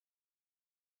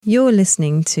You're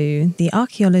listening to the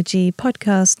Archaeology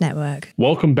Podcast Network.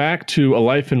 Welcome back to A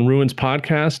Life in Ruins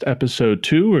podcast, episode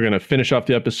 2. We're going to finish off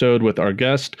the episode with our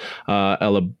guest,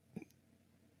 Ella.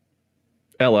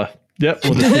 Yep,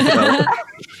 we'll just Ella.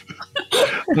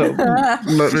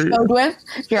 Beaudoin,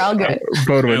 you're all good.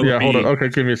 Beaudoin, yeah, hold on. Okay,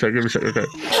 give me a sec. Okay.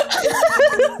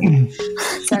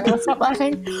 Sorry, let's stop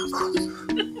laughing.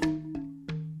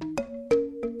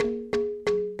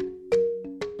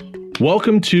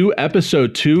 Welcome to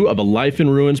episode 2 of A Life in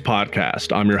Ruins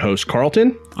podcast. I'm your host,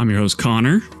 Carlton. I'm your host,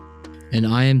 Connor. And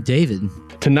I am David.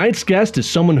 Tonight's guest is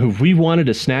someone who we wanted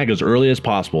to snag as early as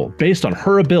possible, based on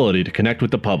her ability to connect with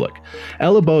the public.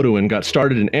 Ella Beaudoin got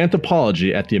started in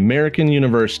anthropology at the American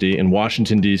University in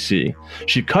Washington, D.C.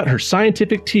 She cut her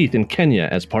scientific teeth in Kenya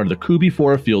as part of the Koobi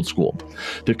Fora Field School.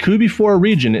 The Koobi Fora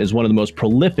region is one of the most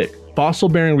prolific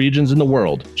fossil-bearing regions in the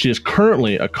world. She is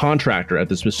currently a contractor at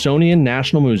the Smithsonian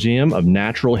National Museum of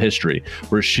Natural History,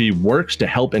 where she works to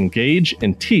help engage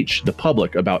and teach the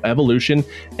public about evolution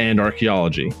and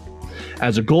archaeology.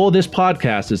 As a goal of this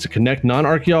podcast is to connect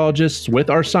non-archaeologists with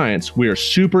our science, we are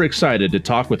super excited to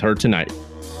talk with her tonight.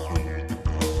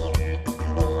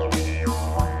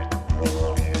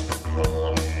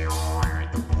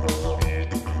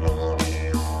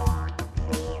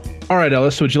 All right,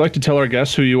 Ella, so would you like to tell our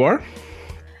guests who you are?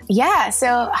 Yeah,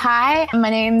 so hi, my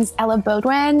name's Ella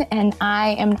Beaudoin, and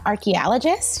I am an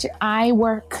archaeologist. I'm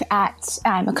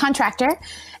a contractor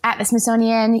at the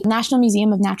Smithsonian National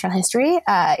Museum of Natural History,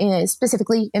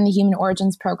 specifically in the Human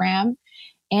Origins Program.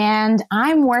 And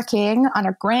I'm working on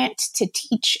a grant to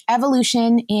teach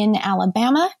evolution in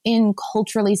Alabama in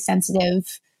culturally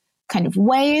sensitive kind of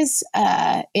ways.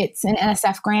 It's an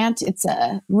NSF grant. It's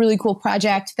a really cool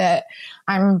project that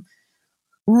I'm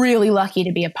really lucky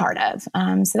to be a part of.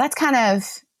 So that's kind of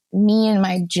me and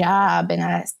my job in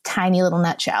a tiny little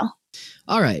nutshell.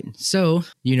 All right. So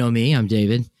you know me, I'm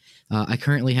David. I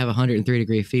currently have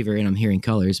 103-degree fever and I'm hearing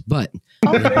colors, but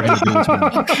Okay. I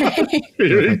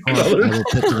will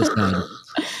put to the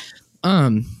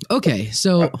side. Okay.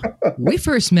 So we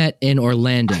first met in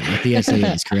Orlando at the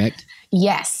SAAs, correct?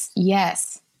 Yes.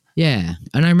 Yeah.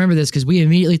 And I remember this because we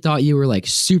immediately thought you were like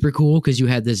super cool because you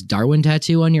had this Darwin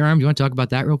tattoo on your arm. Do you want to talk about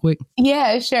that real quick?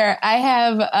 Yeah, sure. I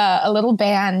have a little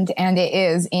band and it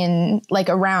is in like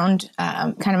around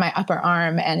kind of my upper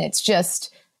arm, and it's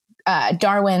just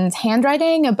Darwin's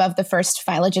handwriting above the first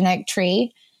phylogenetic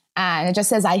tree. And it just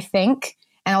says, I think.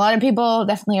 And a lot of people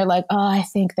definitely are like, oh, I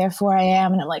think, therefore I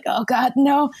am. And I'm like, oh God,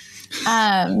 no.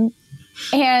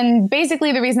 And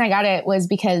basically the reason I got it was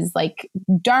because like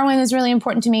Darwin is really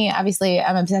important to me. Obviously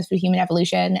I'm obsessed with human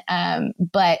evolution.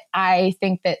 But I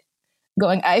think that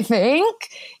I think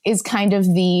is kind of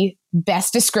the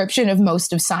best description of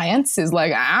most of science, is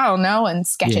like, I don't know, and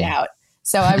sketch it out.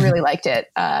 So I really liked it.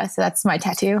 So that's my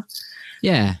tattoo.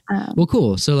 Yeah. Well,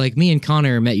 cool. So like me and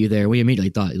Connor met you there. We immediately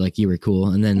thought like you were cool.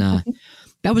 And then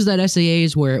that was that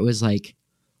SAAs where it was like,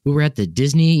 we were at the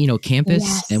Disney,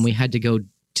 campus, and we had to go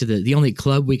to the only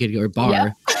club we could go, or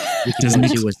bar we could go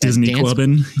to was Disney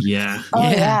clubbing. Yeah.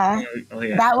 Oh yeah.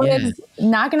 That was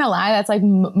not gonna lie. That's like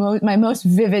my most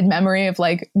vivid memory of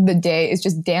like the day is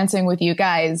just dancing with you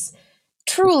guys,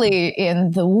 truly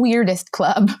in the weirdest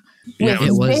club with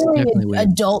very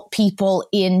adult people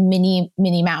in Minnie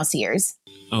Mouse ears.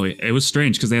 Oh, it was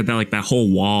strange because they had that whole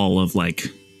wall of like,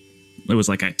 it was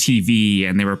like a TV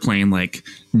and they were playing like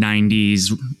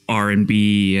 90s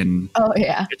R&B and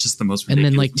it's just the most ridiculous.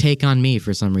 And then like Take On Me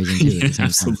for some reason too.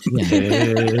 Absolutely.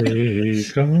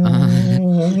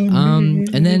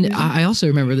 And then I also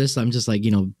remember this. I'm just like,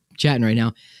 chatting right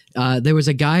now. There was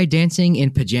a guy dancing in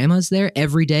pajamas there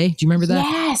every day. Do you remember that?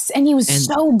 Yes, and he was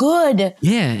so good.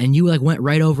 Yeah, and you like went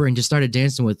right over and just started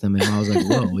dancing with him, and I was like,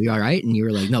 "Whoa, you all right?" And you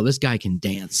were like, "No, this guy can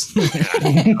dance." He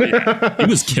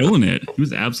was killing it. He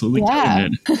was absolutely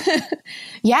killing it.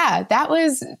 Yeah,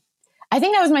 I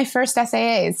think that was my first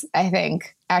SAAs. I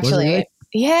think actually, was it?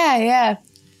 Yeah.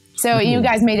 So you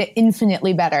guys made it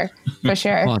infinitely better for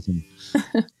sure. Awesome.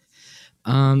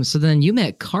 So then you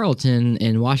met Carlton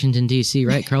in Washington, D.C.,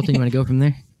 right? Carlton, you want to go from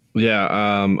there? Yeah,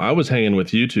 I was hanging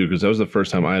with you two because that was the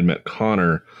first time I had met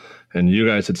Connor, and you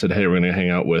guys had said, hey, we're going to hang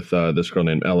out with this girl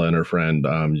named Ella and her friend.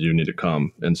 You need to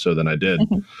come. And so then I did.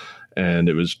 And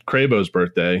it was Crebo's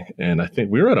birthday, and I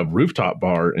think we were at a rooftop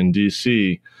bar in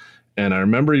D.C., and I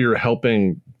remember you were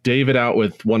helping David out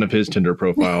with one of his Tinder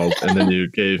profiles, and then you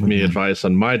gave me advice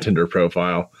on my Tinder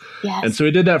profile. Yes. And so we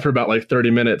did that for about like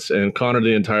 30 minutes, and Connor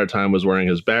the entire time was wearing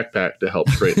his backpack to help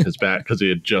straighten his back because he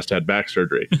had just had back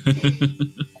surgery.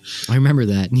 I remember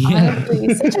that. Yeah.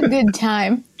 Honestly, such a good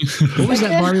time. What was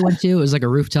that bar we went to? It was like a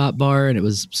rooftop bar, and it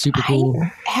was super cool.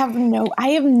 I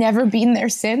have never been there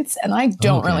since, and I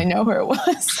don't really know where it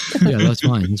was. Yeah, that's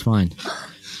fine. It's fine.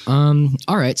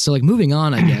 All right. So like moving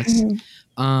on, I guess.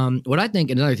 What I think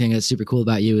another thing that's super cool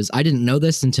about you is I didn't know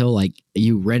this until like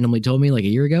you randomly told me like a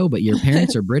year ago, but your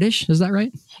parents are British. Is that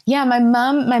right? Yeah, my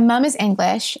mom is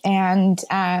English, and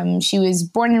she was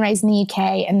born and raised in the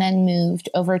UK and then moved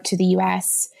over to the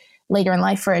US later in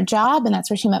life for a job. And that's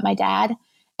where she met my dad.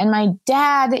 And my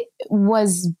dad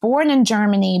was born in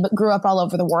Germany, but grew up all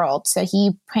over the world. So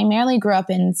he primarily grew up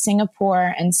in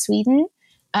Singapore and Sweden.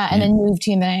 And then moved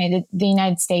to the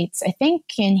United States, I think,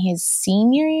 in his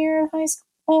senior year of high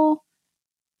school.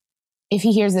 If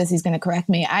he hears this, he's going to correct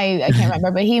me. I can't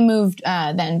remember, but he moved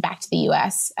then back to the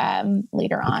U.S.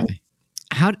 Later on. Okay.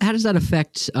 How does that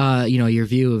affect your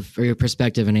view of or your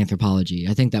perspective in anthropology?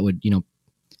 I think that would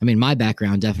my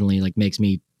background definitely like makes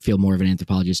me feel more of an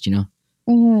anthropologist. Yeah.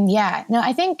 No,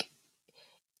 I think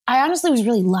I honestly was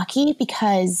really lucky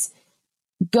because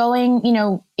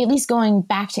going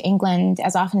back to England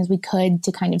as often as we could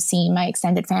to kind of see my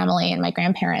extended family and my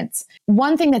grandparents.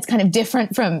 One thing that's kind of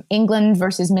different from England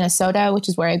versus Minnesota, which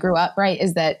is where I grew up, right,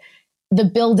 is that the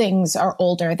buildings are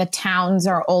older, the towns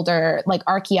are older, like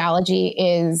archaeology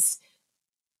is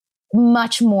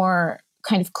much more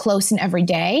kind of close and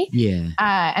everyday. Yeah.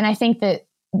 And I think that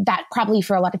probably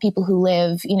for a lot of people who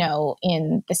live,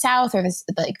 in the South or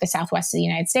the Southwest of the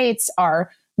United States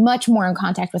are much more in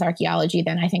contact with archaeology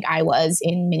than I think I was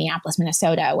in Minneapolis,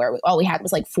 Minnesota, where all we had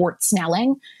was like Fort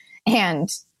Snelling.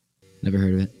 And never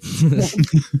heard of it.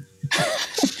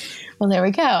 Well, there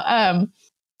we go.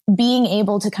 Being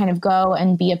able to kind of go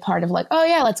and be a part of like, oh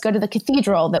yeah, let's go to the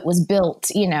cathedral that was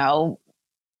built,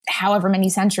 however many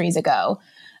centuries ago.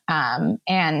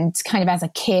 And kind of as a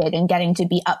kid and getting to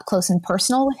be up close and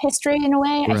personal with history in a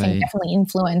way, I think definitely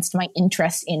influenced my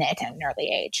interest in it at an early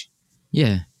age.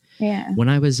 Yeah. Yeah. When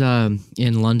I was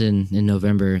in London in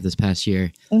November this past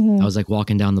year, I was like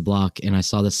walking down the block and I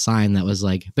saw this sign that was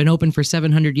like been open for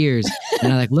 700 years.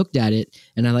 And I like looked at it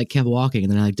and I like kept walking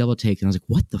and then I like double take and I was like,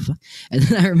 what the fuck? And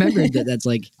then I remembered that that's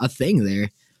like a thing there.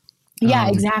 Yeah,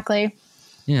 exactly.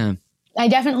 Yeah. I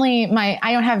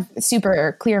don't have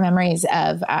super clear memories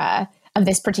of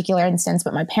this particular instance,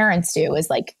 but my parents do, is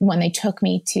like when they took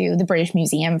me to the British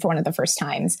Museum for one of the first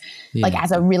times, like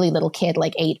as a really little kid,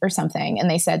 like 8 or something. And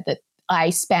they said that I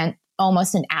spent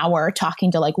almost an hour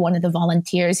talking to like one of the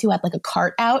volunteers who had like a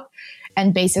cart out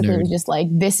and basically was just like,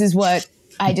 this is what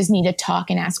I just need to talk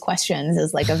and ask questions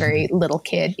as like a very little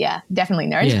kid. Yeah, definitely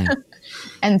nerd. Yeah.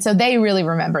 And so they really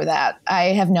remember that. I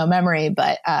have no memory,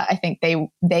 but I think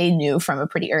they knew from a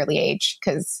pretty early age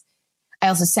because I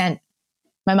also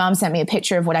my mom sent me a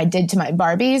picture of what I did to my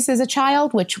Barbies as a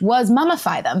child, which was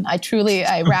mummify them.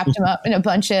 I wrapped them up in a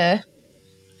bunch of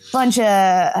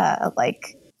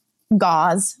like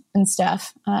gauze and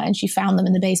stuff. And she found them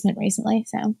in the basement recently.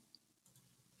 So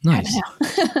nice. I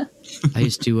don't know. I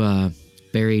used to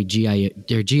bury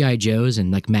GI Joes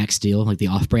and like Max Steel, like the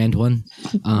off-brand one.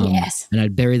 Yes. And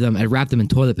I'd bury them. I'd wrap them in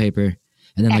toilet paper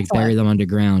and then like bury them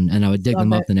underground. And I would dig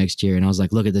them up the next year. And I was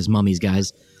like, look at this mummies,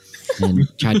 guys. And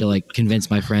tried to like convince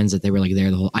my friends that they were like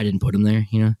there I didn't put them there,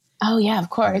 Oh yeah, of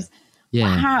course.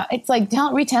 Yeah. Wow. It's like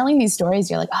retelling these stories.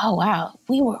 You're like, oh wow,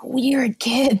 we were weird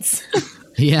kids.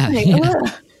 Yeah.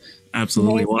 Like,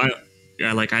 absolutely. Well,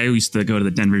 I used to go to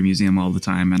the Denver Museum all the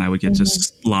time, and I would get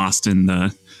just lost in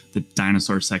the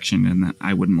dinosaur section, and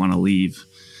I wouldn't want to leave.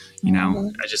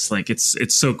 I just like it's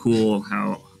so cool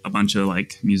how a bunch of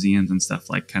like museums and stuff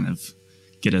like kind of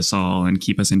get us all and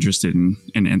keep us interested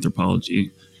in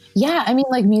anthropology. Yeah, I mean,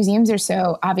 like museums are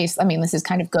so obvious. I mean, this is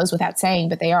kind of goes without saying,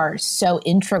 but they are so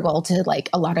integral to like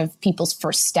a lot of people's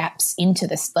first steps into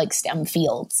this like STEM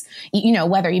fields.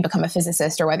 Whether you become a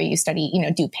physicist or whether you study,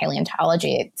 do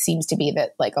paleontology, it seems to be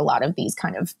that like a lot of these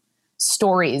kind of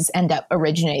stories end up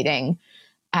originating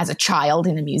as a child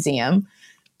in a museum.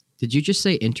 Did you just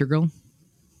say integral?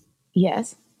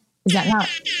 Yes. Is that not?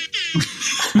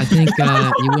 I think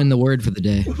you win the word for the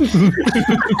day.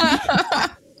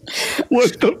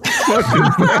 What the fuck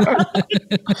is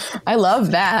that? I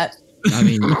love that. I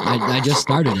mean, I just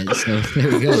started it, so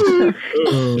there we go.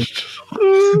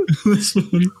 That's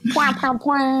funny.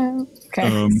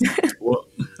 Okay.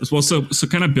 Well, so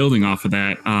kind of building off of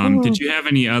that, did you have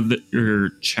any other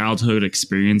childhood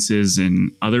experiences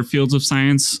in other fields of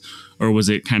science, or was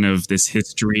it kind of this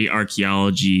history,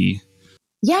 archaeology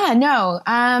Yeah, no.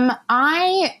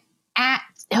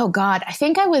 Oh God, I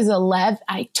think I was 11.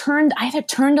 I either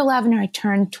turned 11 or I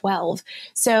turned 12.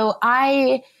 So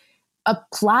I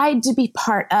applied to be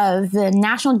part of the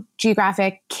National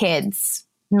Geographic Kids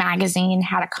magazine.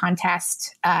 Had a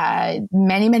contest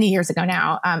many, many years ago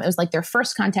now. It was like their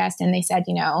first contest. And they said,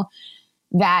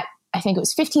 that I think it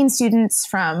was 15 students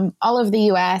from all over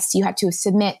the US. You had to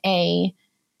submit a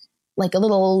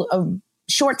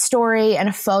short story and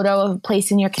a photo of a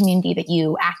place in your community that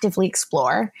you actively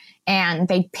explore. And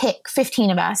they pick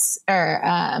 15 of us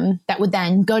that would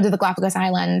then go to the Galapagos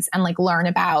Islands and like learn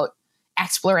about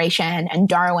exploration and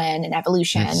Darwin and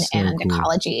evolution and cool.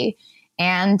 ecology.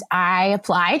 And I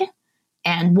applied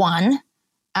and won.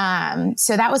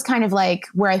 So that was kind of like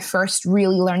where I first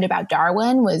really learned about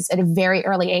Darwin, was at a very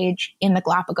early age in the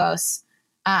Galapagos.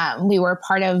 We were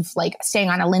part of like staying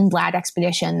on a Lindblad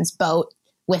Expeditions boat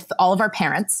with all of our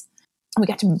parents. We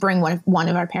got to bring one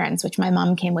of our parents, which my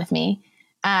mom came with me.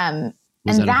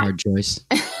 Was that a hard choice?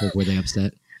 Like, were they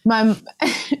upset?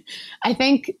 I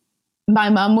think my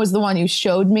mom was the one who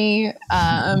showed me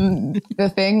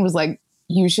the thing, was like,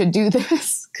 you should do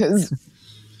this, because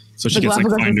so she gets like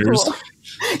finders. Cool.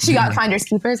 She got finders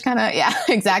keepers, kind of. Yeah,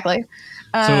 exactly.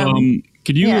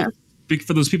 Could you,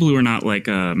 for those people who are not like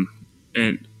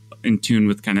in tune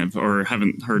with kind of, or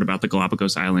haven't heard about the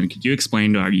Galapagos Island, could you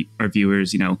explain to our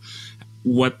viewers,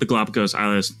 what the Galapagos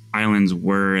Islands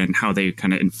were and how they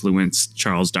kind of influenced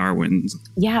Charles Darwin?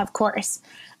 Yeah, of course.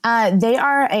 They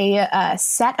are a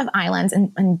set of islands,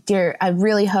 and dear, I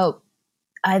really hope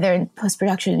either in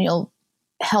post-production you'll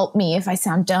help me if I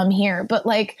sound dumb here, but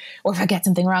or if I get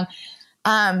something wrong.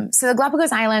 So the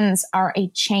Galapagos Islands are a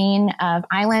chain of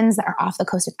islands that are off the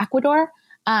coast of Ecuador.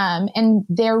 And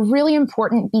they're really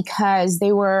important because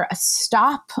they were a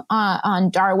stop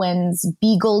on Darwin's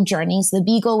Beagle journey. So the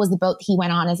Beagle was the boat he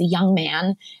went on as a young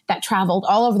man that traveled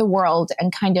all over the world,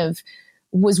 and kind of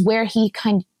was where he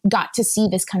kind of got to see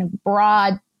this kind of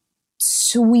broad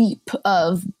sweep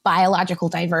of biological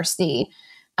diversity,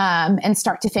 and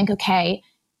start to think, okay,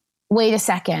 wait a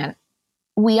second.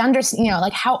 We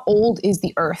understand, how old is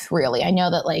the Earth really? I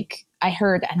know that I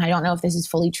heard, and I don't know if this is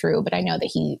fully true, but I know that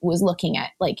he was looking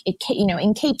at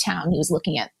in Cape Town, he was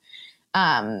looking at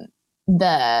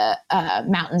the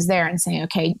mountains there and saying,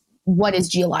 okay, what is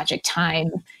geologic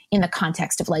time in the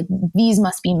context of these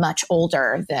must be much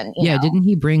older than, you know. Didn't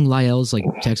he bring Lyell's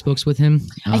textbooks with him?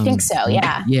 I think so.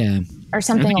 Yeah. Yeah. Or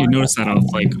something. I think you noticed that off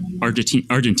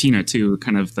Argentina too,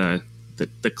 kind of the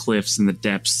cliffs and the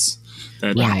depths.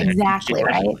 Exactly.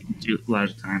 Right.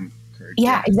 Geologic time.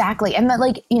 Yeah, exactly. And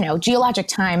that geologic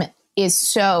time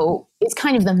is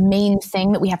kind of the main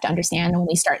thing that we have to understand when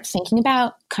we start thinking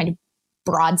about kind of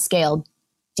broad scale,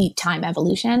 deep time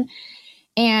evolution.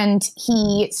 And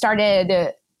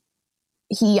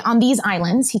on these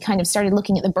islands, he kind of started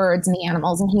looking at the birds and the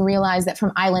animals, and he realized that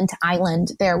from island to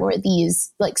island, there were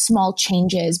these small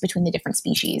changes between the different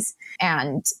species.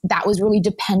 And that was really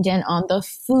dependent on the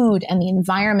food and the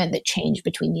environment that changed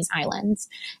between these islands.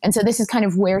 And so this is kind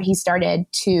of where he started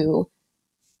to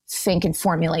think and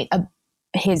formulate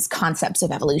his concepts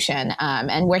of evolution,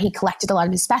 and where he collected a lot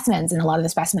of his specimens, and a lot of the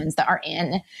specimens that are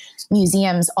in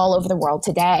museums all over the world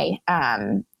today.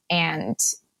 And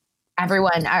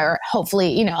everyone, or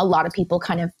hopefully, a lot of people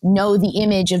kind of know the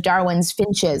image of Darwin's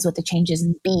finches with the changes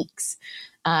in beaks,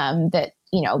 that,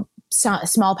 a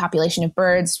small population of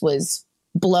birds was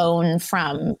blown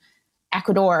from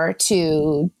Ecuador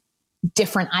to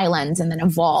different islands and then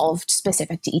evolved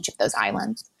specific to each of those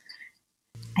islands.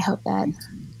 I hope that.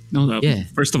 No, yeah.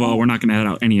 First of all, we're not going to edit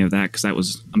out any of that because that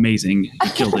was amazing. You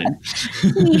killed it.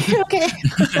 Okay.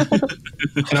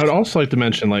 And I would also like to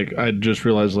mention, I just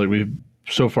realized, we've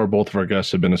so far both of our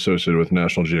guests have been associated with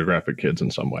National Geographic Kids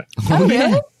in some way. Oh,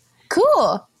 really?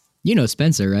 Cool. You know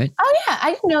Spencer, right? Oh, yeah.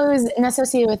 I didn't know he was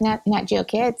associated with Nat Geo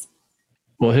Kids.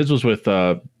 Well, his was with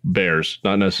bears,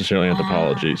 not necessarily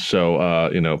anthropology. So,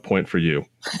 point for you.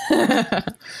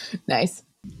 Nice.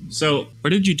 So where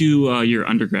did you do your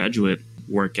undergraduate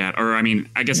work at? Or, I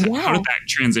guess, how did that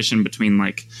transition between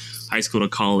high school to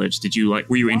college? Did you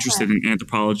were you interested in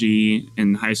anthropology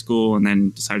in high school and then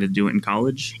decided to do it in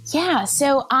college? Yeah.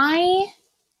 So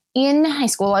in high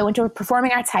school, I went to a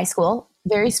performing arts high school,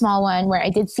 very small one, where I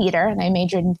did theater, and I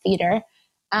majored in theater.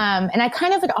 And I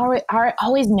kind of had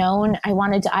always known I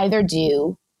wanted to either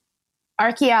do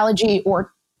archaeology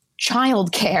or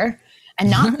childcare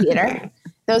and not theater.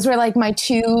 Those were my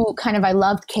two I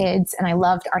loved kids and I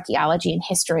loved archaeology and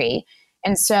history.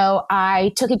 And so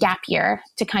I took a gap year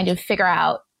to kind of figure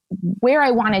out where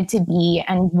I wanted to be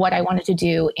and what I wanted to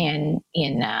do in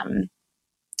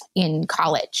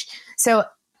college. So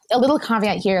a little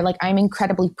caveat here, like I'm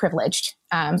incredibly privileged.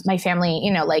 My family,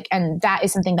 and that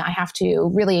is something that I have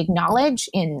to really acknowledge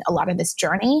in a lot of this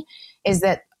journey, is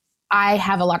that I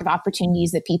have a lot of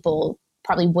opportunities that people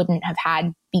probably wouldn't have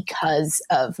had because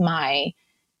of my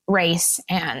race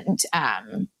and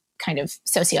kind of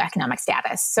socioeconomic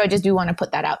status. So I just do want to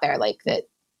put that out there, like that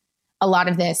a lot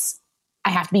of this, I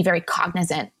have to be very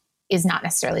cognizant, is not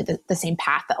necessarily the same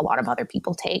path that a lot of other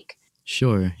people take.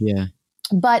 Sure, yeah.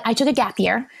 But I took a gap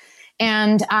year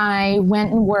and I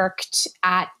went and worked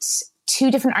at 2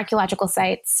 different archaeological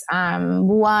sites.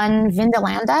 One,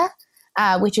 Vindolanda,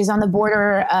 which is on the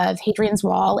border of Hadrian's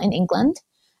Wall in England.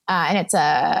 And it's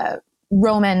a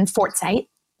Roman fort site.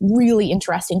 Really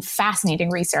interesting, fascinating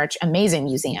research, amazing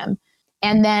museum.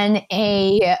 And then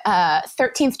a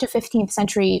 13th to 15th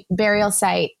century burial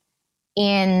site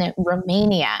in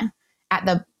Romania at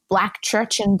the Black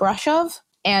Church in Brașov.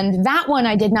 And that one,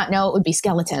 I did not know it would be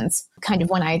skeletons, kind of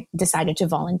when I decided to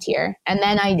volunteer. And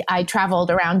then I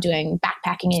traveled around doing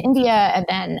backpacking in India, and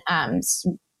then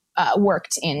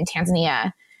worked in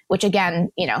Tanzania, which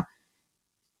again,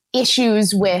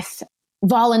 issues with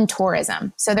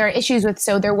voluntourism. So there are issues with,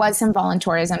 so there was some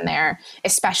voluntourism there,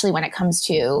 especially when it comes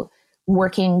to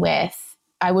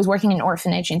I was working in an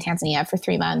orphanage in Tanzania for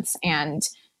 3 months, and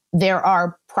there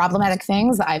are problematic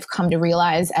things that I've come to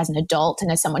realize as an adult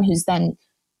and as someone who's then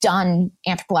done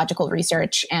anthropological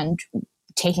research and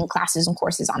taking classes and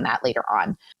courses on that later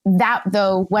on. That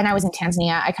though, when I was in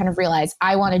Tanzania, I kind of realized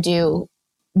I want to do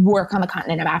work on the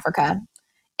continent of Africa.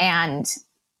 And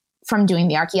from doing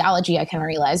the archaeology, I kind of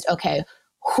realized, okay,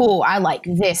 I like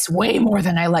this way more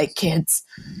than I like kids.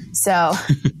 So,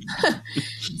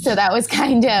 so that was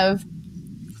kind of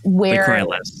where... They cry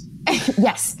less.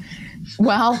 Yes.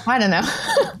 Well, I don't know.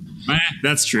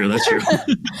 That's true. That's true.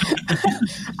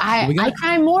 I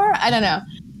cry more. I don't know.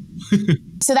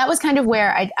 So that was kind of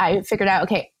where I figured out,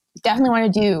 okay, definitely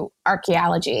want to do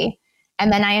archaeology.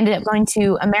 And then I ended up going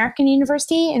to American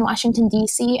University in Washington,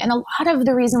 D.C. And a lot of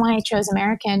the reason why I chose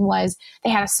American was they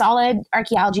had a solid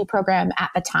archaeology program at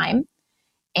the time.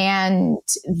 And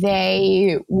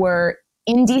they were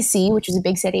in DC, which was a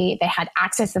big city. They had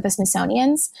access to the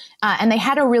Smithsonian's, and they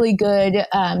had a really good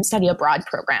study abroad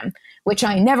program, which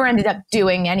I never ended up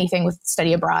doing anything with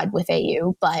study abroad with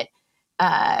AU, but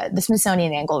the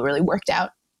Smithsonian angle really worked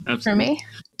out for me.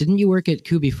 Didn't you work at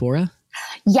Koobi Fora?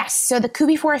 Yes. So the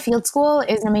Koobi Fora Field School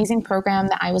is an amazing program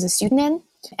that I was a student in,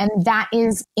 and that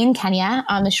is in Kenya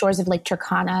on the shores of Lake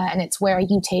Turkana, and it's where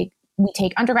we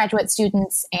take undergraduate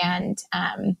students and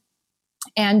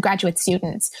graduate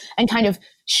students and kind of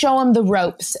show them the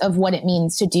ropes of what it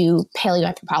means to do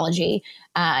paleoanthropology.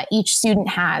 Each student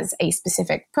has a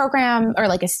specific program or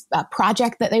like a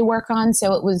project that they work on.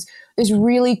 So it was this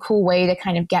really cool way to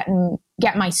kind of get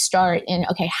my start in,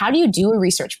 okay, how do you do a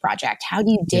research project? How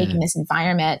do you dig in this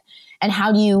environment? And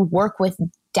how do you work with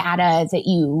data that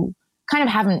you kind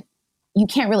of you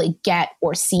can't really get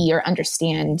or see or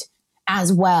understand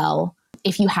as well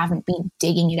if you haven't been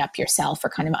digging it up yourself or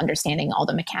kind of understanding all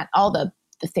the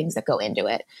things that go into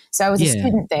it. So I was a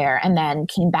student there and then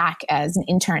came back as an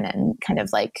intern and kind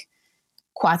of like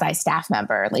quasi staff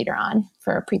member later on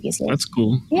for a previous year. That's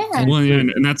cool. Yeah. Well, yeah,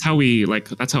 and that's how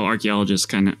that's how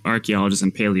archaeologists and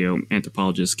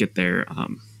paleoanthropologists get their,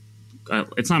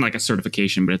 it's not like a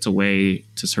certification, but it's a way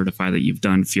to certify that you've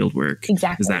done field work.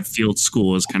 Exactly. Because that field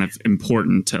school is kind of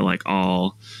important to like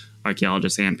all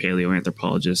archaeologists and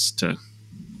paleoanthropologists to,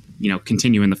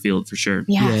 continue in the field for sure.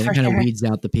 Yeah, it kind of weeds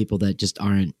out the people that just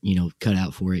aren't, cut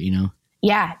out for it,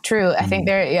 Yeah, true. I think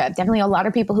there are definitely a lot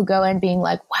of people who go in being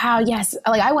like, wow, yes.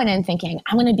 Like I went in thinking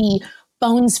I'm going to be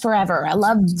bones forever. I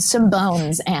love some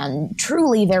bones, and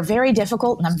truly they're very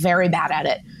difficult and I'm very bad at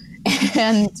it.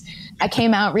 And I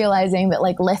came out realizing that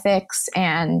like lithics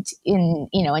and in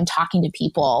talking to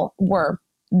people were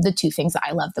the 2 things that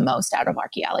I love the most out of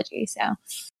archaeology. So.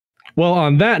 Well,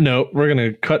 on that note, we're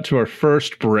going to cut to our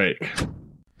first break.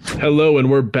 Hello,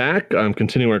 and we're back. I'm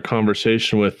continuing our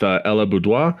conversation with Ella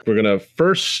Beaudoin. We're going to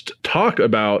first talk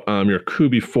about your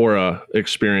Koobi Fora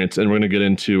experience, and we're going to get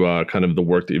into kind of the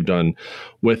work that you've done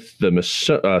with the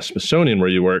Smithsonian where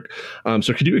you work.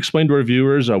 So could you explain to our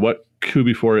viewers what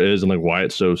Koobi Fora is and like why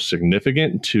it's so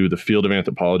significant to the field of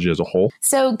anthropology as a whole?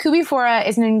 So Koobi Fora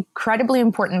is an incredibly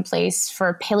important place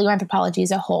for paleoanthropology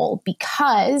as a whole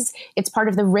because it's part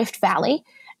of the Rift Valley.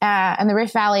 And the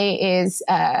Rift Valley is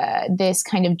this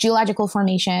kind of geological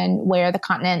formation where the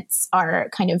continents are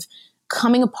kind of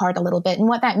coming apart a little bit. And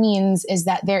what that means is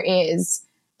that there is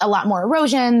a lot more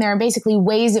erosion. There are basically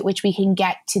ways at which we can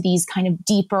get to these kind of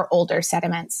deeper, older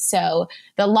sediments. So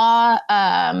the law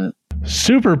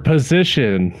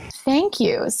Superposition. Thank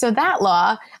you. So that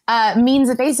law means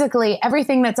that basically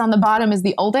everything that's on the bottom is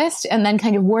the oldest, and then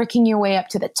kind of working your way up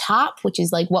to the top, which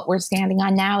is like what we're standing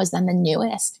on now, is then the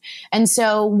newest. And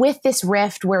so with this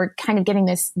rift, we're kind of getting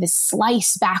this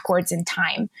slice backwards in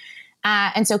time.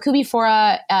 And so Koobi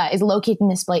Fora is located in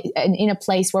this place, in a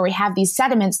place where we have these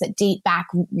sediments that date back,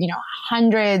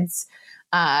 hundreds,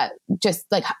 just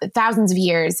like thousands of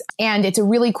years. And it's a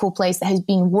really cool place that has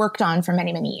been worked on for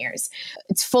many, many years.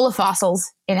 It's full of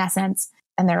fossils, in essence,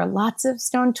 and there are lots of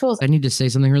stone tools. I need to say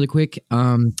something really quick.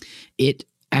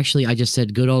 Actually, I just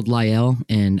said good old Lyell,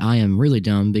 and I am really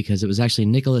dumb because it was actually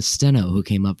Nicholas Steno who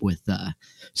came up with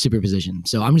superposition.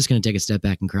 So I'm just going to take a step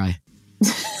back and cry.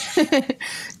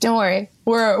 Don't worry.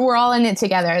 We're all in it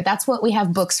together. That's what we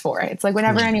have books for. It's like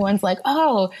whenever anyone's like,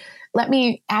 oh, let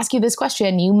me ask you this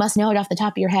question, you must know it off the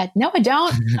top of your head. No, I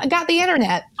don't. I got the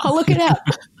internet. I'll look it up.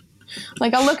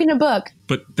 Like I'll look in a book.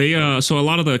 But they so a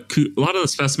lot of the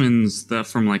specimens that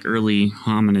from like early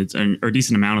hominids, or a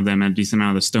decent amount of them, and a decent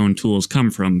amount of the stone tools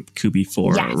come from Koobi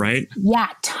Fora, right? Yeah,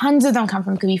 tons of them come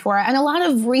from Koobi Fora, and a lot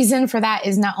of reason for that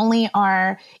is not only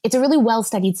it's a really well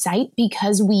studied site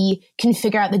because we can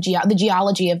figure out the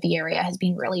geology of the area has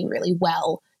been really, really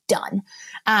well done.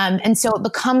 And so it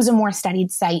becomes a more studied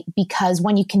site because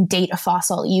when you can date a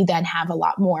fossil, you then have a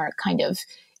lot more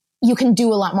you can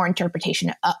do a lot more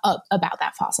interpretation about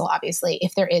that fossil, obviously,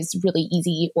 if there is really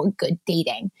easy or good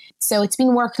dating. So it's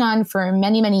been worked on for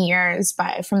many, many years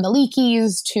from the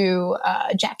Leakeys to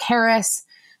Jack Harris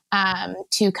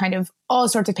to kind of all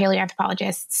sorts of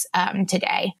paleoanthropologists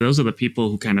today. Those are the people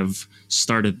who kind of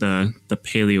started the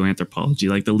paleoanthropology.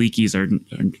 Like the Leakeys are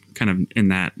kind of in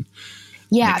that.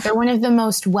 Yeah, they're one of the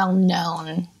most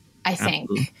well-known, I think.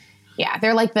 Absolutely. Yeah,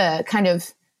 they're like the kind of,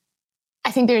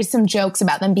 I think there's some jokes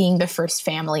about them being the first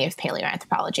family of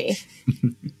paleoanthropology.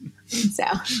 So,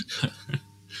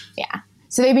 yeah.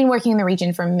 So they've been working in the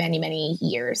region for many, many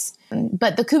years.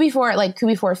 But the Koobi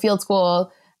Fora Field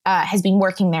School has been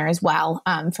working there as well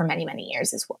for many, many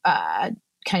years, as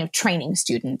kind of training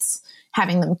students,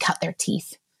 having them cut their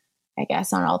teeth, I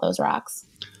guess, on all those rocks.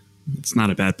 It's not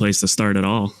a bad place to start at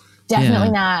all.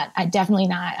 Definitely not. Definitely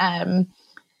not.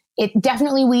 It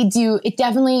definitely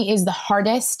is the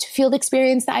hardest field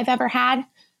experience that I've ever had,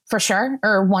 for sure,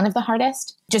 or one of the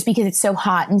hardest, just because it's so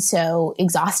hot and so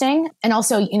exhausting. And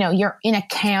also, you're in a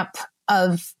camp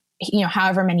of,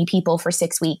 however many people for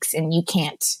 6 weeks, and you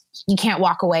can't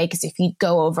walk away because if you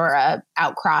go over a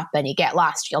outcrop and you get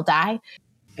lost, you'll die.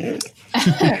 But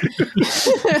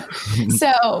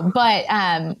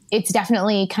it's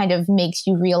definitely kind of makes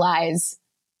you realize,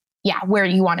 where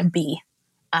you want to be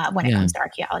when it comes to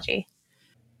archaeology.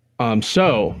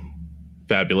 So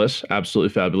fabulous,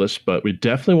 absolutely fabulous. But we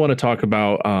definitely want to talk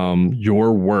about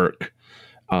your work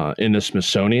in the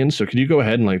Smithsonian. So could you go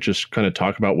ahead and just kind of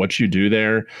talk about what you do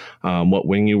there, what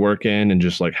wing you work in, and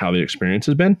just how the experience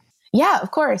has been? Yeah, of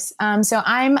course. So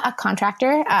I'm a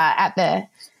contractor at the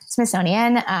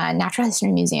Smithsonian Natural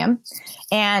History Museum.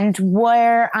 And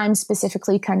where I'm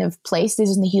specifically kind of placed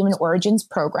is in the Human Origins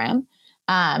program.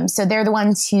 So they're the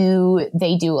ones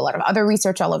they do a lot of other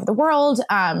research all over the world.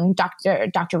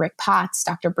 Dr. Rick Potts,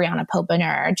 Dr. Brianna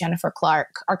Popener, Jennifer Clark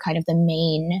are kind of the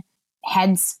main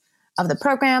heads of the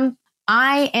program.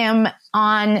 I am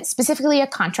on specifically a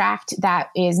contract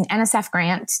that is an NSF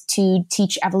grant to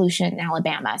teach evolution in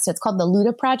Alabama. So it's called the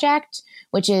LUDA Project,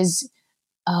 which is,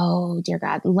 oh dear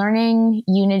God, Learning,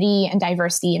 Unity, and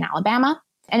Diversity in Alabama.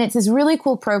 And it's this really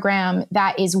cool program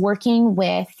that is working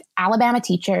with Alabama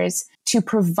teachers to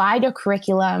provide a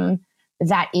curriculum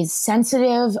that is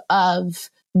sensitive of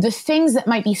the things that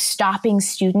might be stopping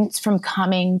students from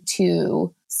coming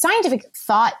to scientific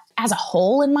thought as a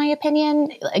whole, in my opinion.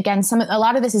 Again, a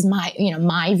lot of this is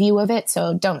my view of it,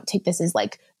 so don't take this as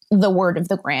the word of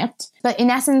the grant. But in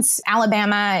essence,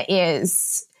 Alabama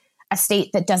is a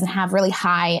state that doesn't have really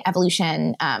high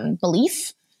evolution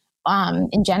belief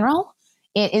in general.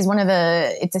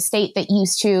 It's a state that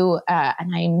used to,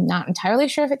 and I'm not entirely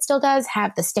sure if it still does,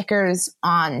 have the stickers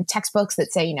on textbooks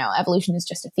that say, evolution is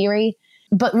just a theory.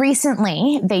 But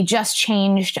recently, they just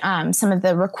changed some of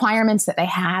the requirements that they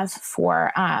have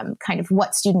for kind of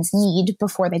what students need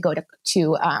before they go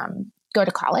to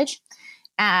college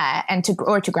and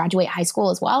to graduate high school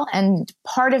as well. And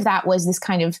part of that was this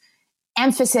kind of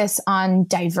emphasis on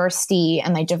diversity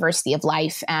and diversity of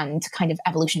life and kind of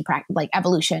evolution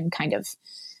kind of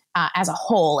as a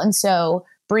whole. And so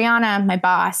Brianna, my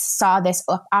boss, saw this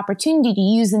opportunity to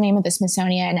use the name of the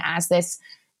Smithsonian as this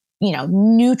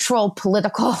neutral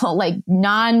political, like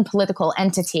non-political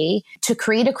entity to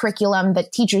create a curriculum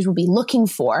that teachers would be looking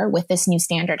for with this new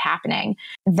standard happening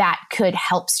that could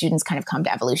help students kind of come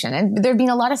to evolution. And there have been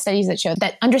a lot of studies that show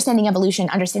that understanding evolution,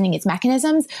 understanding its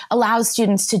mechanisms, allows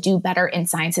students to do better in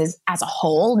sciences as a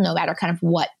whole, no matter kind of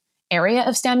what area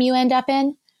of STEM you end up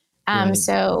in. Right.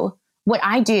 So what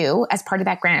I do as part of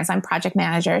that grant is I'm project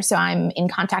manager. So I'm in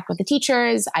contact with the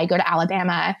teachers. I go to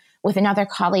Alabama with another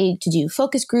colleague to do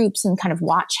focus groups and kind of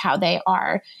watch how they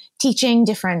are teaching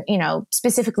different,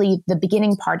 specifically the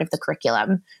beginning part of the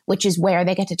curriculum, which is where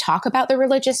they get to talk about the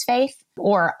religious faith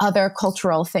or other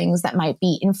cultural things that might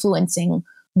be influencing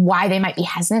why they might be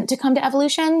hesitant to come to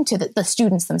evolution to the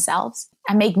students themselves.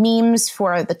 I make memes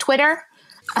for the Twitter.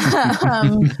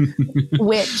 So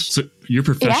you're a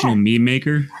professional meme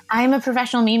maker? I'm a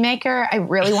professional meme maker. I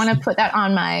really want to put that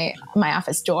on my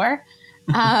office door.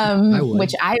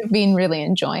 Which I've been really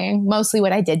enjoying, mostly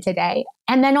what I did today.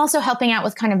 And then also helping out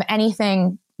with kind of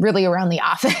anything really around the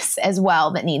office as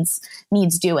well that needs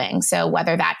doing. So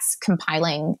whether that's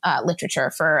compiling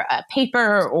literature for a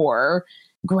paper or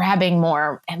grabbing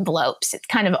more envelopes, it's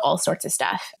kind of all sorts of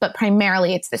stuff. But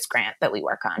primarily it's this grant that we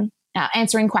work on.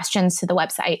 Answering questions to the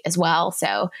website as well.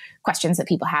 So questions that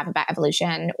people have about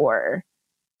evolution or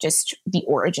just the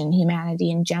origin of humanity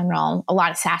in general. A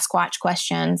lot of Sasquatch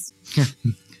questions.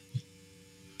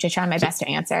 Just trying my best to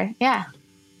answer. Yeah.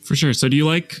 For sure. So do you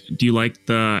like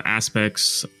the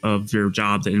aspects of your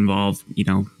job that involve,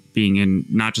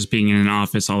 not just being in an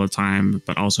office all the time,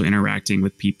 but also interacting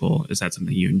with people? Is that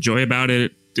something you enjoy about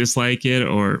it, dislike it,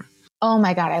 or? Oh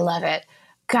my God, I love it.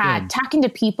 God, talking to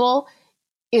people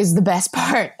is the best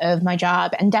part of my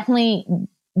job, and definitely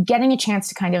getting a chance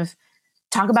to kind of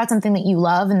talk about something that you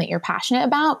love and that you're passionate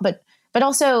about. But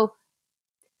also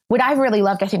what I've really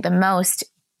loved, I think the most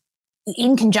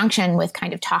in conjunction with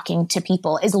kind of talking to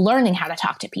people is learning how to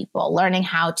talk to people, learning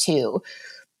how to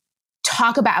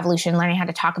talk about evolution, learning how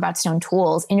to talk about stone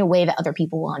tools in a way that other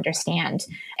people will understand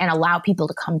and allow people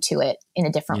to come to it in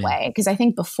a different way. Because I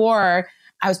think before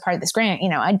I was part of this grant,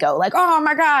 I'd go like, oh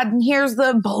my God, here's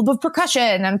the bulb of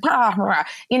percussion and,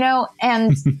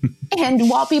 and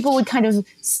while people would kind of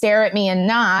stare at me and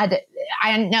nod,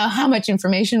 I didn't know how much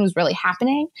information was really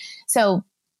happening. So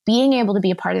being able to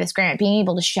be a part of this grant, being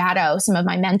able to shadow some of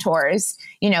my mentors,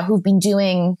 who've been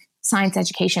doing science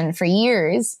education for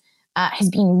years, has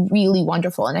been really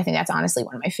wonderful. And I think that's honestly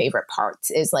one of my favorite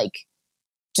parts is like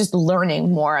just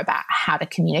learning more about how to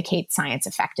communicate science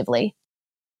effectively.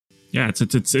 Yeah,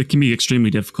 it can be extremely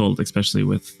difficult, especially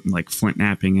with like flint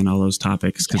napping and all those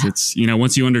topics, because it's,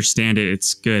 once you understand it,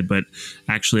 it's good, but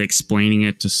actually explaining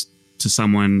it to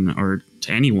someone or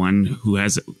to anyone who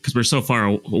has, because we're so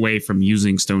far away from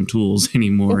using stone tools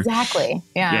anymore. Exactly.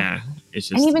 Yeah. Yeah. It's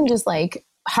just, and even just like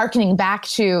hearkening back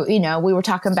to, we were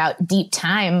talking about deep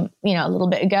time, a little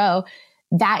bit ago,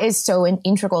 that is so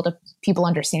integral to people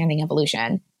understanding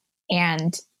evolution.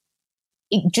 And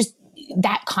it just,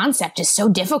 that concept is so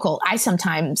difficult. I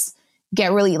sometimes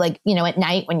get really like, at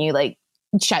night when you like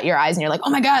shut your eyes and you're like, oh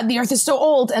my God, the earth is so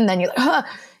old. And then you're like,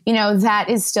 that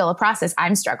is still a process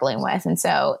I'm struggling with. And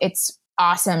so it's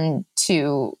awesome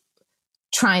to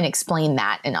try and explain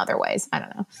that in other ways. I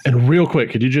don't know. And real quick,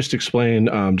 could you just explain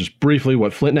just briefly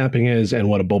what flint napping is and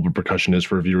what a bulb of percussion is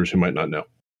for viewers who might not know?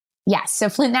 Yes. So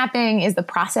flint napping is the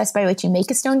process by which you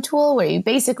make a stone tool, where you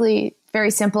basically,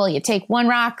 very simple, you take one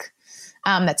rock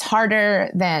that's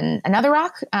harder than another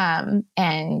rock,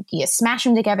 and you smash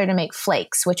them together to make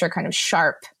flakes, which are kind of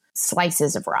sharp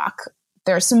slices of rock.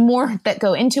 There are some more that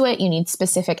go into it. You need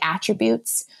specific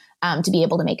attributes to be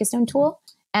able to make a stone tool.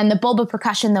 And the bulb of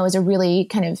percussion, though, is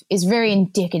very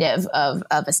indicative of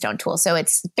a stone tool. So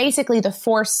it's basically the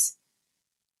force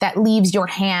that leaves your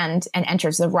hand and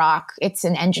enters the rock. It's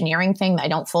an engineering thing that I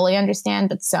don't fully understand,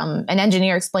 but an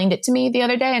engineer explained it to me the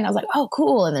other day, and I was like, oh,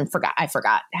 cool. And then I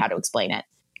forgot how to explain it.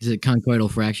 Is it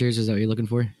conchoidal fractures? Is that what you're looking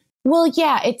for? Well,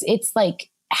 yeah, it's like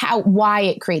why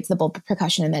it creates the bulb of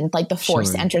percussion, and then like the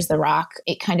force enters the rock,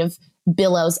 it kind of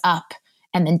billows up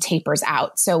and then tapers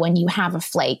out. So when you have a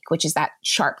flake, which is that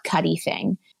sharp cutty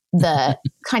thing, the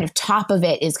kind of top of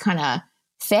it is kind of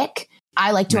thick. I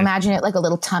like to imagine it like a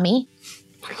little tummy.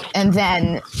 And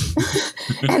then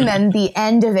the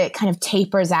end of it kind of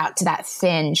tapers out to that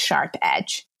thin, sharp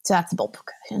edge. So that's the bulb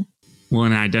percussion. Well,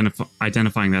 and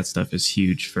identifying that stuff is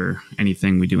huge for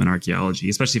anything we do in archaeology,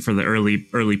 especially for the early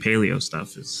paleo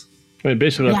stuff.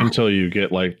 Basically up until you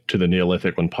get like to the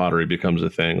Neolithic when pottery becomes a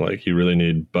thing, like you really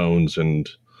need bones and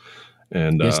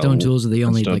stone tools are the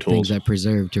only like things that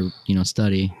preserve to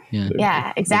study.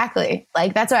 Yeah, exactly.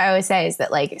 Like that's what I always say is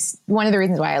that like one of the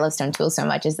reasons why I love stone tools so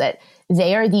much is that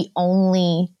they are the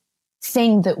only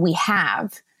thing that we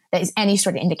have that is any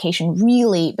sort of indication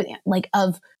really, but like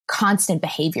of constant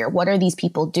behavior. What are these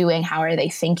people doing? How are they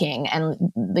thinking?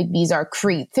 And like, these are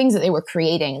things that they were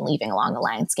creating and leaving along the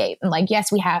landscape. And like,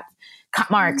 yes, we have cut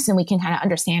marks and we can kind of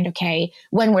understand, okay,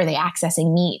 when were they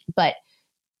accessing meat? But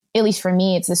at least for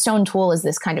me, it's the stone tool is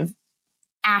this kind of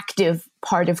active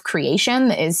part of creation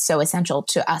that is so essential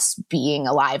to us being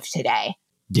alive today.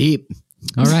 Deep.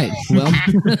 All right.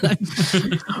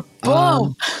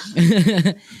 Well,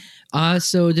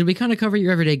 so did we kind of cover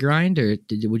your everyday grind, or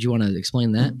would you want to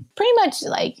explain that? Pretty much,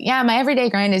 like, yeah, my everyday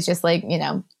grind is just like,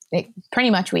 pretty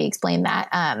much we explained that.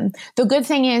 The good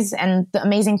thing is, and the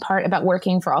amazing part about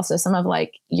working for also some of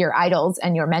like your idols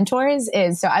and your mentors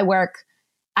is, so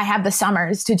I have the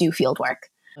summers to do field work.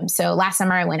 So last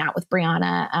summer I went out with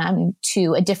Brianna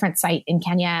to a different site in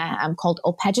Kenya called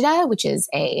Ep02, which is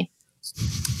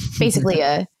basically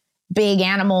a big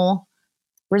animal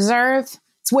reserve.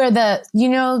 It's where the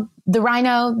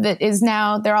rhino that is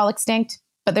now, they're all extinct,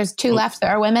 but there's two left that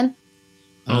are women.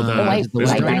 Oh, the white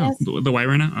rhino? The white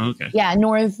rhino? Oh, okay. Yeah,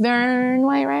 northern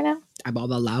white rhino. I'm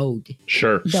all allowed.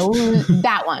 Sure.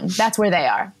 That one. That's where they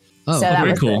are. Oh, so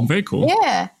very cool. Very cool.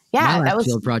 Yeah. Yeah. My that was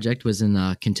field project was in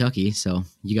Kentucky, so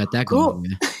you got that going.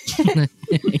 Cool.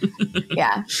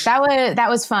 Yeah, that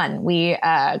was fun. We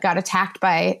got attacked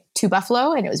by 2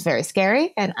 buffalo, and it was very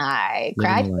scary, and I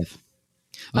cried. You want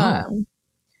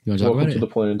to talk about it? To the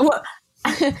plan. Well,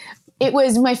 it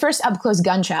was my first up close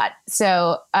gunshot.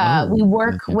 So we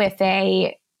work with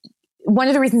one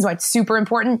of the reasons why it's super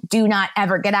important, do not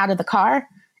ever get out of the car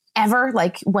ever.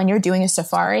 Like when you're doing a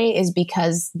safari is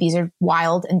because these are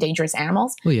wild and dangerous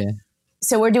animals. Oh yeah.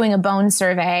 So we're doing a bone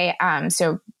survey.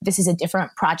 So this is a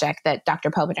different project that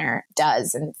Dr. Pobiner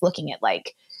does, and looking at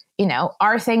like,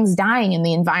 are things dying in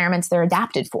the environments they're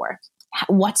adapted for?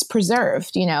 What's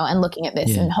preserved, and looking at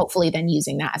this and hopefully then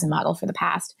using that as a model for the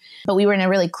past. But we were in a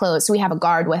really closed, so we have a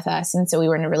guard with us. And so we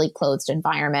were in a really closed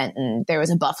environment, and there was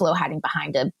a buffalo hiding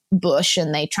behind a bush,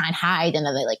 and they try and hide, and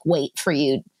then they like wait for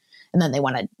you, and then they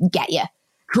want to get you.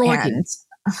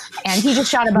 And he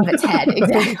just shot above its head.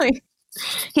 Exactly.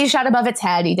 He shot above its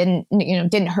head. He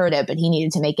didn't hurt it, but he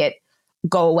needed to make it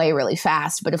go away really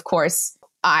fast. But of course,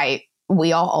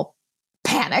 we all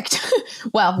panicked.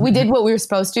 Well, we did what we were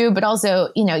supposed to, but also,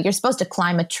 you're supposed to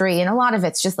climb a tree, and a lot of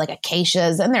it's just like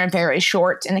acacias, and they're very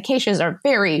short, and acacias are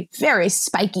very, very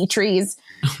spiky trees.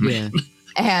 Yeah.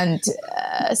 And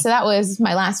so that was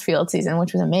my last field season,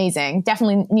 which was amazing.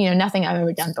 Definitely, nothing I've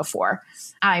ever done before.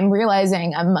 I'm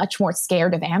realizing I'm much more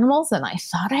scared of animals than I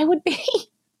thought I would be.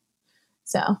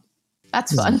 So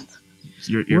that's fun.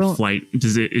 Your flight,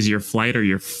 is your flight or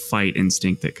your fight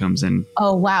instinct that comes in?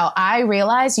 Oh, wow. I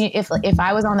realized if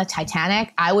I was on the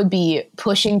Titanic, I would be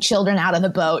pushing children out of the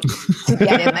boat to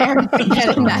get in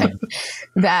there.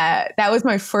 That was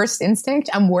my first instinct.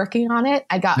 I'm working on it.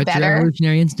 I got That's better. Your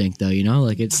evolutionary instinct, though,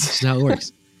 like it's just how it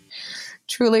works.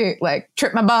 Truly, like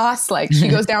trip my boss. Like she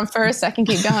goes down first, I can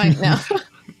keep going. No.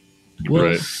 Well,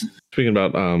 right. Speaking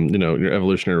about your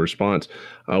evolutionary response,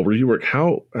 where you work,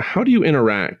 how do you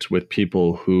interact with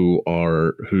people who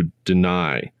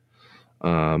deny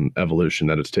evolution,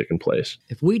 that it's taken place?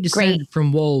 If we descend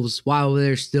from wolves while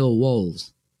they're still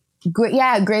wolves. Great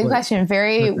question.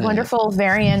 Very wonderful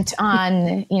variant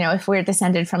on if we're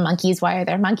descended from monkeys, why are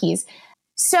there monkeys?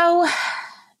 So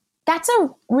that's a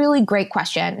really great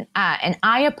question, and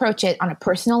I approach it on a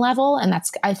personal level, and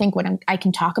that's I think what I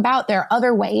can talk about. There are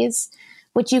other ways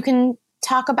which you can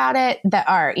talk about it that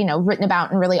are, written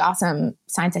about in really awesome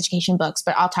science education books,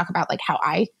 but I'll talk about like how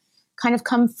I kind of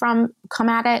come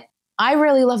at it. I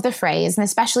really love the phrase, and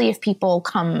especially if people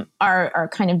are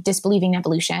kind of disbelieving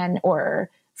evolution or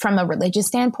from a religious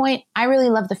standpoint, I really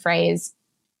love the phrase,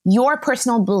 your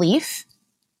personal belief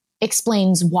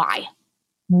explains why.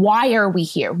 Why are we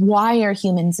here? Why are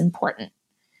humans important?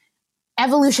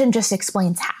 Evolution just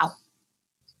explains how.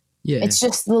 Yeah. It's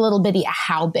just the little bitty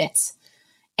how bits.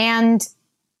 And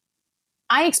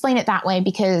I explain it that way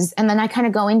and then I kind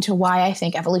of go into why I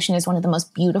think evolution is one of the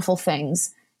most beautiful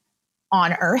things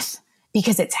on Earth,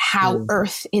 because it's how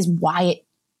Earth is why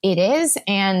it is.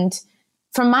 And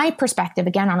from my perspective,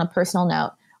 again, on a personal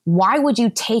note, why would you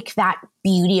take that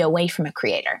beauty away from a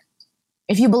creator?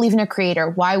 If you believe in a creator,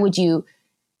 why would you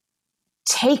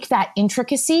take that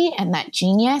intricacy and that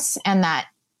genius and that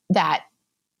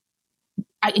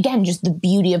again, just the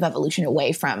beauty of evolution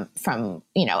away from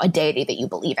a deity that you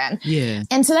believe in? Yeah.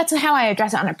 And so that's how I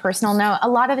address it on a personal note. A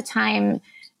lot of the time,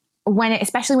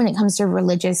 especially when it comes to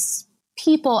religious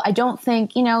people, I don't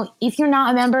think, if you're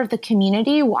not a member of the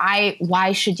community,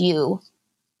 why should you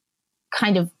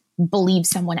kind of believe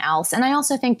someone else? And I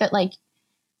also think that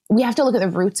we have to look at the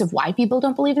roots of why people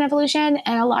don't believe in evolution.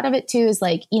 And a lot of it too is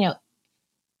like, you know,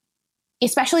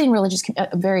 especially in religious,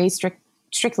 very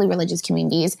strictly religious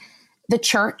communities, the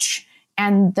church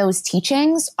and those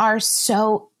teachings are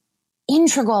so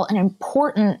integral and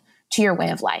important to your way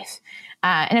of life.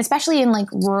 And especially in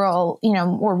like rural, you know,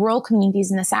 more rural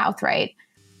communities in the South, right?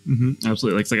 Mm-hmm.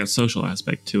 Absolutely. Like it's like a social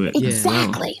aspect to it.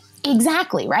 Exactly. Yeah.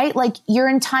 Exactly. Right. Like your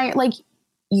entire, like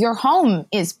your home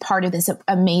is part of this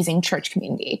amazing church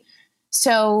community.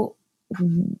 So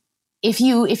if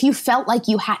you felt like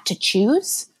you had to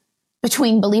choose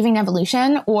between believing in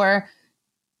evolution or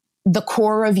the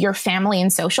core of your family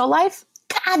and social life,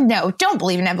 God, no, don't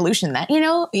believe in evolution then, you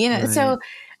know? Right. So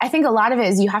I think a lot of it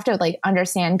is you have to like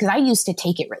understand, because I used to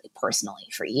take it really personally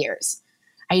for years.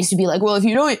 I used to be like, well, if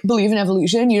you don't believe in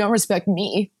evolution, you don't respect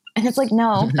me. And it's like,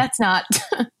 no, that's not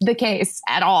the case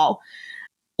at all.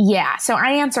 Yeah. So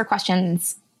I answer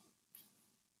questions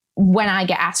when I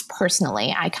get asked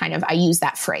personally. I use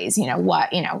that phrase, you know,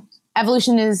 what, you know,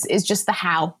 evolution is just the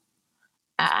how,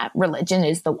 religion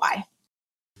is the why.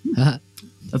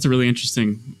 That's a really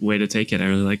interesting way to take it. I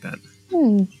really like that.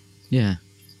 Yeah.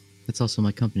 That's also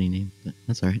my company name, but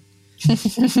that's all right.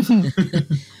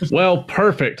 Well,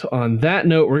 perfect. On that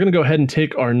note, we're going to go ahead and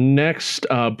take our next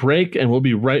break, and we'll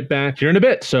be right back here in a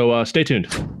bit. So stay tuned.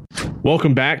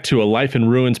 Welcome back to A Life in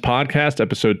Ruins podcast,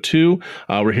 episode 2.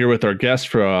 We're here with our guest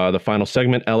for the final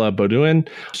segment, Beaudoin.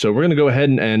 So we're going to go ahead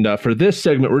and for this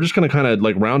segment, we're just going to kind of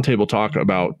like roundtable talk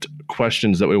about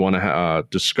questions that we want to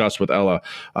discuss with Ella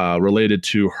related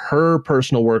to her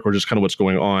personal work or just kind of what's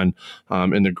going on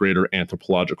in the greater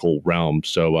anthropological realm.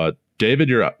 So David,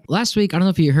 you're up. Last week, I don't know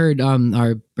if you heard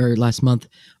last month,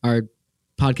 our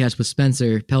podcast with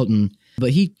Spencer Pelton,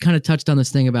 but he kind of touched on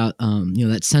this thing about, you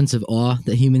know, that sense of awe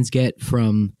that humans get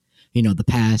from, you know, the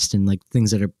past and like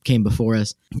things that came before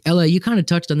us. Ella, you kind of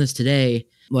touched on this today,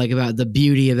 like about the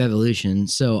beauty of evolution.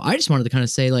 So I just wanted to kind of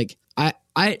say, like,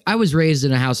 I was raised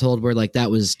in a household where like that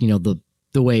was, you know,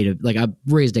 the way to, like, I'm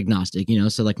raised agnostic, you know,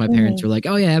 so like my parents were like,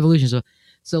 oh yeah, evolution.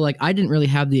 So like I didn't really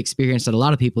have the experience that a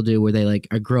lot of people do where they like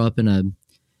I grow up in a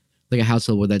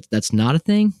household where that's not a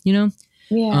thing, you know?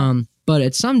 Yeah. But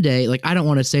at some day, like I don't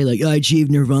want to say like I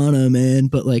achieved nirvana, man,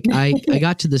 but like I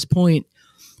got to this point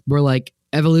where like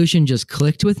evolution just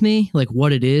clicked with me, like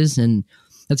what it is. And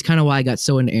that's kind of why I got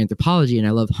so into anthropology and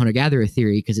I love hunter-gatherer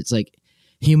theory, because it's like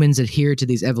humans adhere to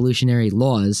these evolutionary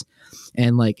laws.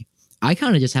 And like I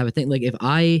kind of just have a thing, like if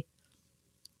I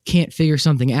can't figure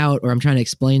something out or I'm trying to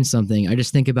explain something, I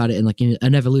just think about it in like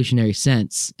an evolutionary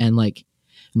sense, and like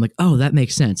I'm like, oh, that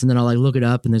makes sense, and then I'll like look it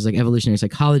up, and there's like evolutionary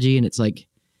psychology, and it's like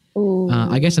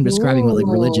I guess I'm describing what like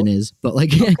religion is, but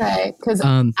like okay, because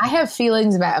I have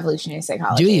feelings about evolutionary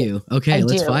psychology. Do you? Okay,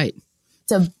 let's fight.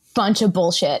 It's a bunch of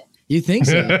bullshit. You think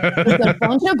so? It's a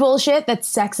bunch of bullshit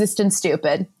that's sexist and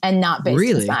stupid and not based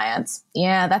in science.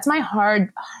 Yeah, that's my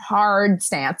hard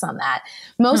stance on that.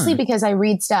 Mostly because I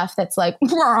read stuff that's like,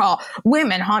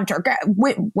 women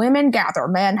gather,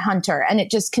 men hunter. And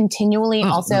it just continually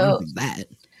also... that.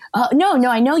 No,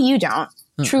 I know you don't.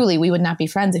 Truly, we would not be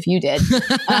friends if you did.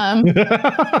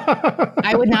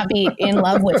 I would not be in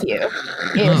love with you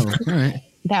if all right.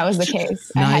 that was the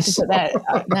case. Nice. I had to put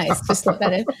that nice. Just slip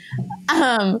that in.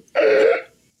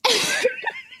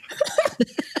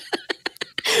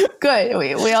 Good.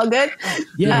 We all good?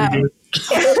 Yeah.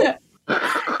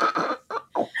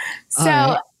 So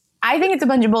right. I think it's a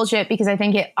bunch of bullshit because I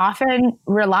think it often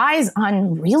relies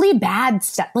on really bad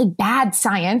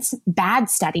science, bad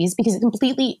studies, because it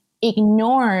completely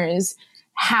ignores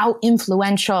how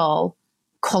influential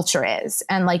culture is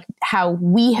and like how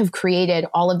we have created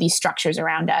all of these structures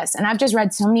around us. And I've just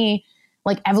read so many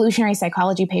like evolutionary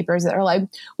psychology papers that are like,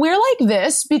 we're like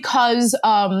this because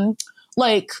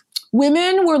like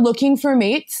women were looking for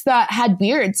mates that had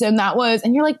beards, and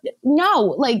you're like,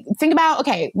 no, like think about,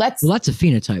 okay, well, that's a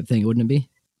phenotype thing, wouldn't it be?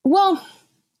 Well,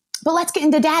 but let's get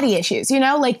into daddy issues, you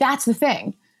know, like that's the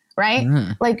thing, right?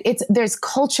 Like there's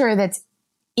culture that's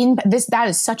in this, that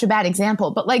is such a bad example,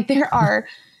 but like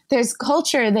there's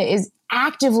culture that is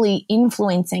actively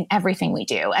influencing everything we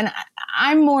do. And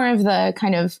I'm more of the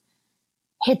kind of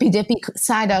hippy dippy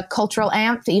side of cultural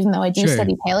amp, even though I do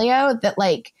study paleo, that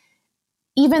like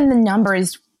even the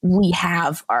numbers we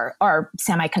have are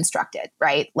semi-constructed,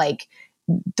 right? Like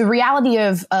the reality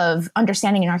of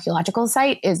understanding an archaeological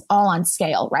site is all on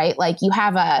scale, right? Like you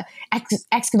have a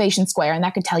excavation square and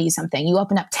that could tell you something. You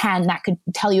open up 10, that could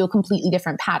tell you a completely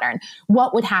different pattern.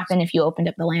 What would happen if you opened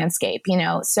up the landscape, you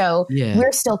know? So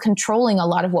we're still controlling a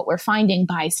lot of what we're finding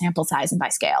by sample size and by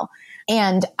scale.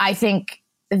 And I think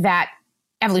that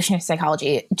evolutionary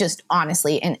psychology, just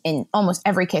honestly, in almost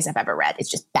every case I've ever read, is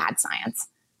just bad science.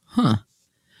 Huh.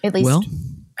 At least. Well,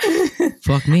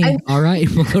 fuck me. All right.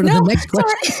 We'll go to the next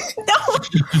question.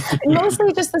 No,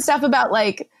 mostly just the stuff about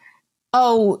like,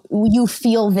 oh, you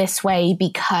feel this way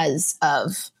because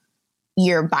of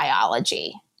your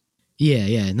biology.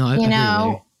 Yeah. No, you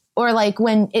know, or like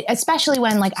especially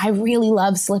when like I really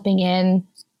love slipping in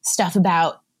stuff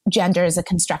about gender as a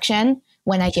construction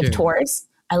when I give tours.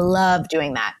 I love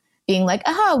doing that. Being like,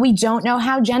 we don't know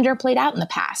how gender played out in the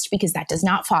past because that does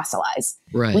not fossilize.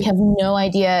 Right. We have no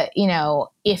idea,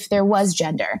 if there was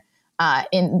gender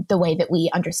in the way that we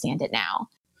understand it now.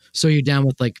 So you're down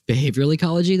with like behavioral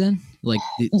ecology then? Like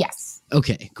yes.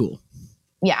 Okay, cool.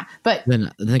 Yeah, but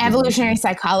then evolutionary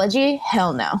psychology,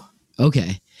 hell no.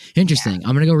 Okay, interesting. Yeah.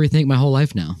 I'm gonna go rethink my whole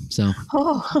life now. So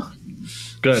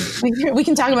good. We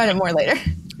can talk about it more later.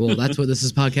 Well, that's what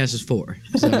this podcast is for.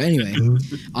 So anyway,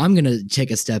 I'm going to take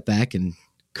a step back and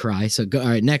cry. So go. All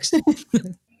right, next.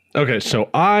 Okay, so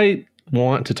I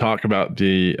want to talk about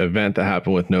the event that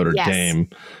happened with Notre Dame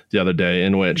the other day,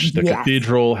 in which the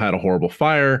cathedral had a horrible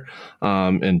fire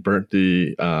and burnt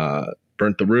the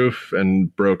roof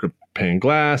and broke a pane of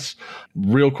glass.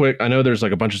 Real quick, I know there's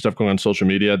like a bunch of stuff going on social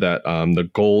media that the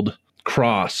gold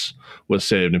cross was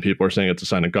saved and people are saying it's a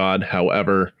sign of God.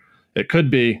 However, it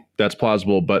could be, that's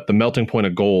plausible, but the melting point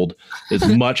of gold is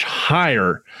much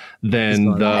higher than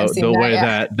the way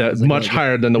that much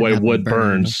higher than the way wood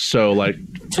burns. So like,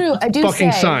 true, I do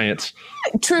fucking say, science.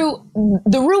 True,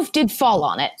 the roof did fall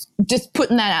on it. Just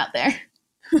putting that out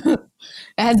there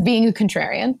as being a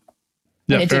contrarian.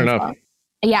 Yeah, fair enough. Fall.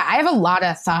 Yeah, I have a lot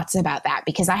of thoughts about that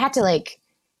because I had to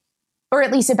or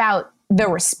at least about the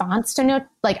response to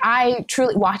I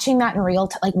truly watching that in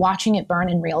watching it burn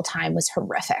in real time was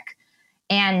horrific.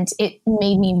 And it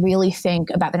made me really think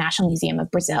about the National Museum of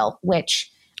Brazil,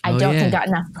 which I don't think got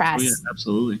enough press. Oh, yeah,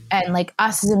 absolutely. And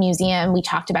us as a museum, we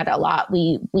talked about it a lot.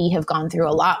 We have gone through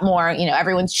a lot more,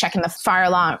 everyone's checking the fire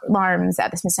alarms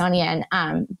at the Smithsonian.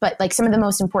 But some of the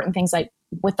most important things,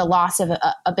 with the loss of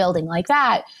a building like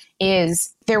that,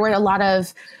 is there were a lot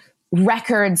of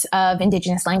records of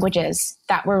indigenous languages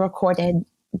that were recorded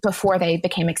before they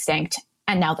became extinct.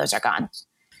 And now those are gone.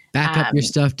 Back up your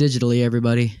stuff digitally,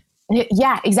 everybody.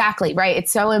 Yeah, exactly. Right.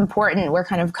 It's so important. We're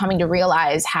kind of coming to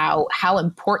realize how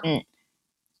important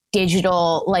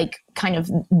digital, kind of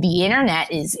the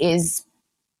internet is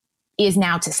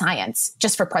now to science,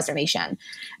 just for preservation.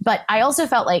 But I also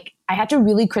felt like I had to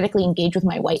really critically engage with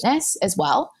my whiteness as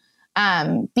well.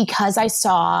 Because I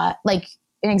saw an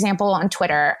example on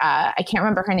Twitter. I can't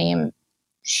remember her name.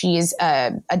 She's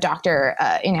a doctor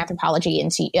in anthropology,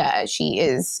 and she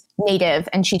is Native,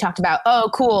 and she talked about,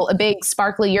 oh, cool, a big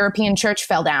sparkly European church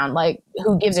fell down.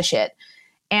 Who gives a shit?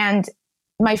 And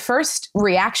my first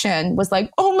reaction was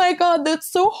oh my God, that's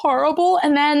so horrible.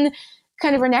 And then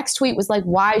kind of her next tweet was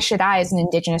why should I, as an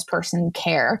Indigenous person,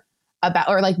 care about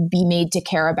or be made to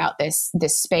care about this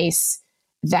space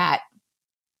that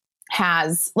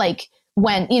has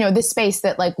when this space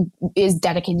that is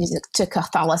dedicated to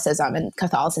Catholicism, and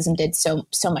Catholicism did so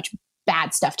much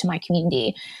bad stuff to my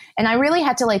community. And I really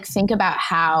had to think about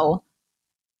how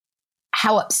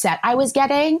upset I was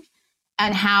getting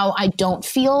and how I don't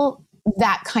feel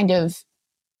that kind of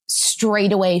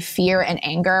straightaway fear and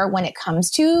anger when it comes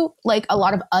to a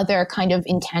lot of other kind of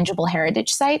intangible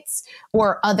heritage sites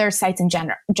or other sites in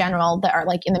general that are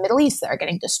in the Middle East that are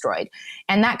getting destroyed.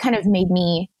 And that kind of made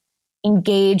me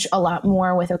engage a lot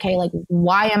more with,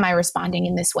 why am I responding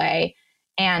in this way?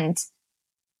 And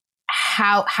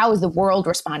how is the world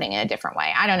responding in a different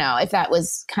way? I don't know if that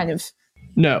was kind of.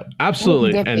 No,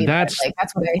 absolutely. And that's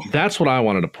what I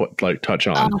wanted to touch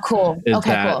on. Oh, cool.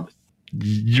 Okay, cool.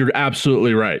 You're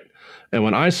absolutely right. And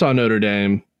when I saw Notre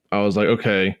Dame, I was like,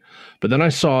 okay. But then I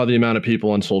saw the amount of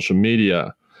people on social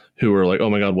media who were oh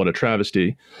my God, what a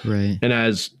travesty. Right. And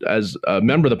as a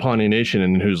member of the Pawnee Nation,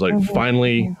 and who's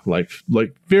finally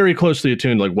very closely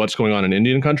attuned to what's going on in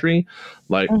Indian country,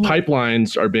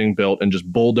 pipelines are being built and just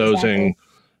bulldozing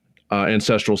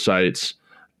ancestral sites,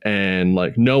 and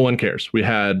no one cares. We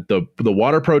had the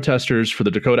water protesters for the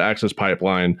Dakota Access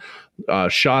Pipeline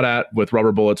shot at with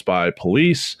rubber bullets by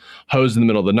police, hosed in the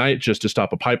middle of the night just to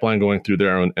stop a pipeline going through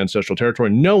their own ancestral territory.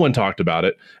 No one talked about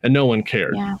it, and no one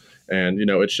cared. Yeah. And,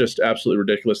 it's just absolutely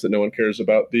ridiculous that no one cares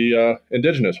about the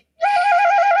indigenous.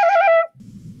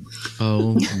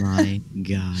 Oh, my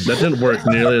God. That didn't work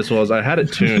nearly as well as I had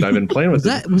it tuned. I've been playing with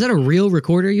it. Was that a real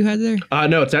recorder you had there?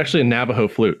 No, it's actually a Navajo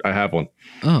flute. I have one.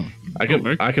 Oh. I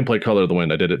can play Color of the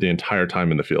Wind. I did it the entire time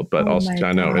in the field. But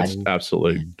I know it's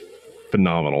absolutely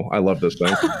phenomenal. I love this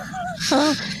thing.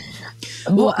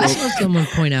 Well, I saw someone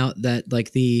point out that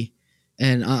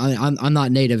and I'm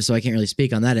not Native, so I can't really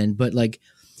speak on that end, but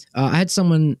I had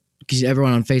someone, because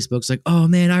everyone on Facebook's like, oh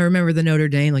man, I remember the Notre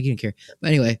Dame. Like, you didn't care. But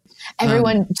anyway.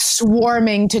 Everyone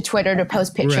swarming to Twitter to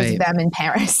post pictures of them in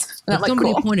Paris. And but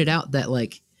somebody pointed out that,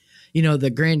 like, you know, the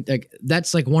grand, like,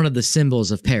 that's like one of the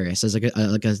symbols of Paris as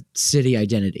like a city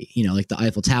identity, you know, like the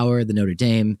Eiffel Tower, the Notre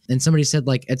Dame. And somebody said,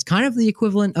 like, it's kind of the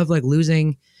equivalent of like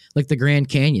losing like the Grand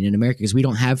Canyon in America, because we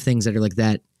don't have things that are like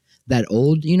that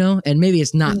old, you know. And maybe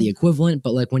it's not the equivalent,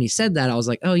 but like when he said that, I was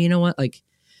like, oh, you know what, like,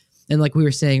 and like we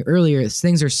were saying earlier,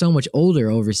 things are so much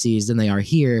older overseas than they are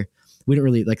here. We don't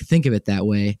really like think of it that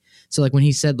way. So like when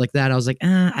he said like that, I was like,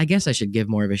 I guess I should give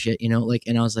more of a shit, you know, like,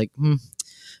 and I was like,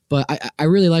 But I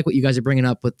really like what you guys are bringing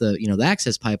up with the, you know, the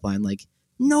access pipeline. Like,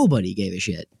 nobody gave a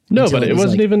shit. No, but it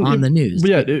wasn't like even on the news.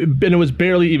 Yeah, and it was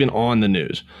barely even on the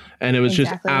news. And it was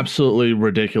just absolutely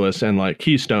ridiculous. And like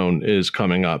Keystone is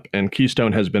coming up, and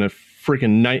Keystone has been a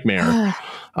freaking nightmare.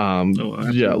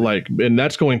 Yeah, like, and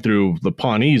that's going through the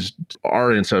Pawnees,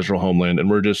 our ancestral homeland. And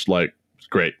we're just like,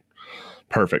 great,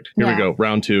 perfect. Here we go.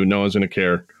 Round 2. No one's going to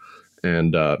care.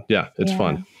 And it's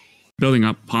fun. Building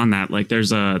up upon that, like there's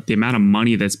the amount of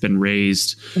money that's been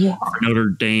raised for Notre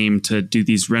Dame to do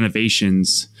these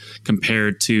renovations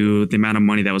compared to the amount of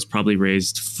money that was probably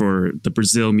raised for the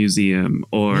Brazil Museum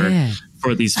or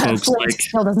for these folks like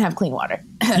still doesn't have clean water.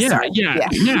 No,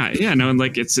 and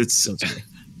like it's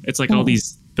like all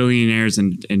these billionaires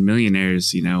and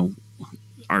millionaires, you know,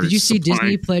 are. Did you see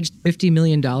Disney pledged $50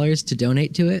 million to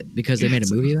donate to it because they made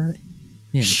a movie about it?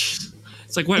 Yeah.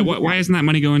 It's like, why isn't that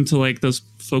money going to like those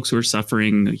folks who are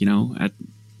suffering, you know,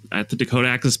 at the Dakota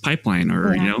Access Pipeline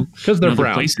or, you know, because they're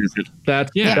brown.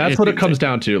 That's what it comes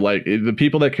down to. Like the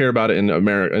people that care about it in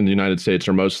America and the United States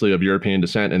are mostly of European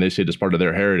descent, and they see it as part of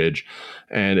their heritage.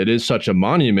 And it is such a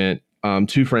monument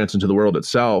to France and to the world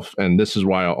itself. And this is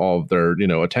why all of their, you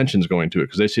know, attention's going to it,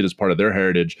 because they see it as part of their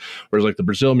heritage. Whereas like the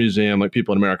Brazil Museum, like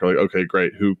people in America are like, okay,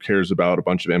 great. Who cares about a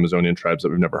bunch of Amazonian tribes that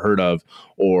we've never heard of?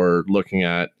 Or looking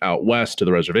at out west to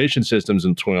the reservation systems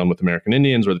and what's going on with American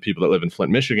Indians or the people that live in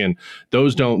Flint, Michigan. I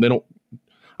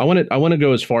want to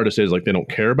go as far to say is like, they don't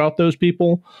care about those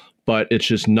people, but it's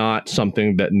just not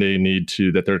something that they need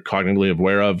to, that they're cognitively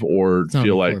aware of or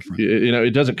feel like, you know,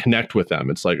 it doesn't connect with them.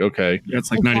 It's like, okay. Yeah,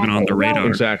 it's like not even on the radar.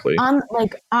 Exactly. On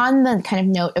the kind of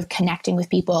note of connecting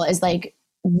with people is like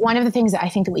one of the things that I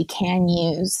think that we can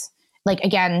use, like,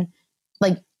 again,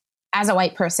 like as a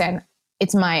white person,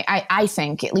 it's I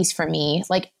think, at least for me,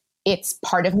 like it's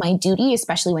part of my duty,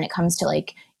 especially when it comes to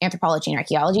like anthropology and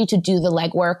archaeology, to do the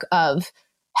legwork of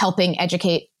helping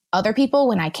educate other people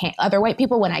when I can, other white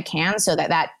people when I can, so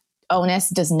that onus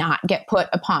does not get put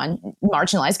upon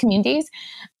marginalized communities.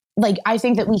 Like, I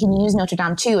think that we can use Notre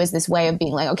Dame too as this way of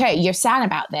being like, okay, you're sad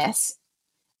about this.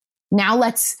 Now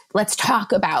let's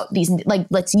talk about these, like,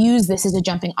 let's use this as a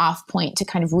jumping off point to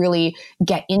kind of really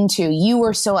get into, you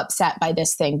were so upset by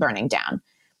this thing burning down.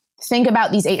 Think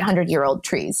about these 800-year-old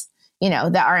trees, you know,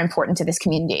 that are important to this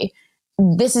community.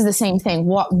 This is the same thing.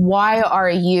 Why are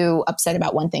you upset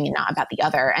about one thing and not about the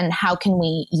other? And how can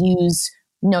we use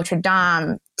Notre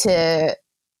Dame to,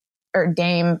 or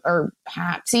Dame, or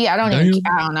see, I don't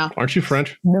know. Aren't you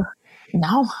French? No.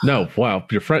 No. Wow.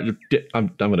 You're French.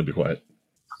 I'm going to be quiet.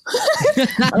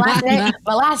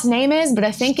 My last name is, but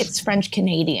I think it's French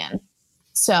Canadian.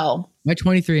 So my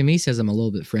 23andMe says I'm a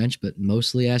little bit French, but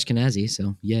mostly Ashkenazi.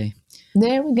 So yay.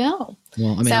 There we go.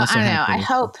 Well, I mean, so I don't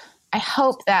know. I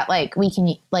hope that like we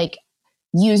can like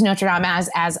use Notre Dame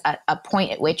as a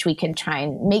point at which we can try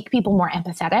and make people more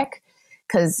empathetic.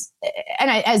 Because,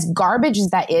 as garbage as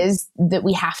that is, that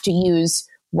we have to use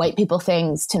white people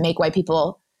things to make white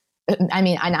people. I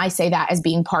mean, and I say that as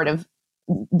being part of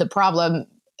the problem,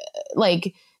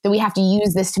 like that we have to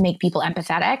use this to make people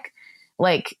empathetic,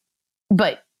 like,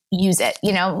 but use it,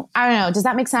 you know, I don't know. Does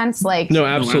that make sense? Like, no,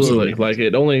 absolutely. Like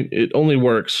it only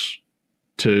works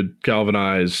to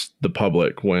galvanize the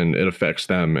public when it affects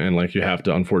them. And like, you have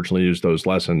to unfortunately use those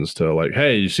lessons to like,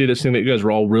 hey, you see this thing that you guys were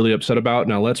all really upset about.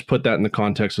 Now let's put that in the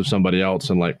context of somebody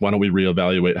else. And like, why don't we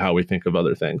reevaluate how we think of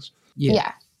other things?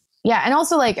 Yeah. And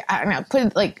also like, I don't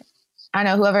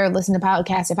know, whoever listened to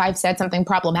podcasts, if I've said something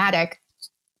problematic,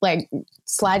 like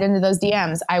slide into those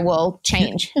DMs, I will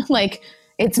change. Like,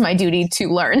 it's my duty to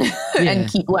learn and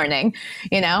keep learning,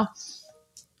 you know?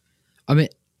 I mean,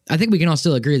 I think we can all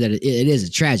still agree that it is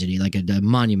a tragedy, like a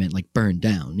monument, like burned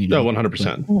down, you know? No,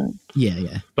 100%.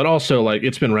 Yeah. But also like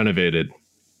it's been renovated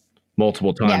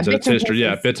multiple times in its history.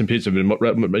 Yeah. Bits and pieces have been,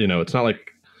 you know, it's not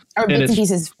like, or bits and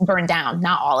pieces burned down,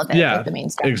 not all of it. Yeah, like the main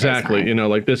stuff exactly. You know,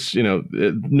 like this, you know,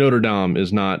 Notre Dame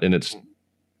is not in its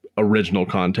original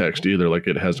context either. Like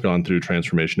it has gone through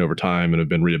transformation over time and have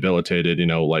been rehabilitated, you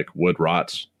know, like wood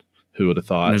rots. Who would have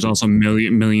thought? And there's also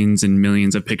millions and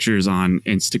millions of pictures on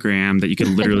Instagram that you could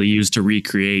literally use to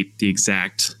recreate the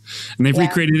exact. And they've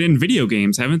recreated it in video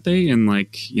games, haven't they? And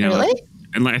like, you know, Really?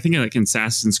 and like, I think like in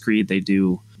Assassin's Creed they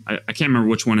do. I can't remember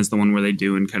which one is the one where they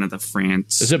do in kind of the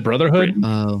France. Is it Brotherhood?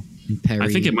 Oh, in Paris.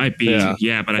 I think it might be.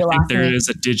 Yeah, but I think there is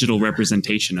a digital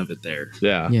representation of it there.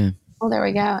 Yeah. Well, there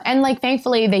we go. And like,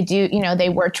 thankfully they do, you know, they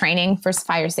were training for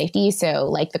fire safety. So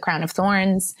like the crown of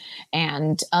thorns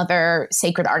and other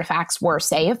sacred artifacts were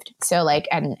saved. So like,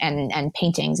 and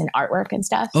paintings and artwork and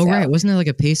stuff. Oh, so, right. Wasn't there like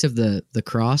a piece of the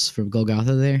cross from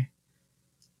Golgotha there?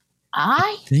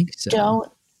 I think so.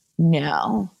 Don't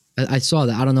know. I saw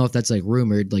that. I don't know if that's like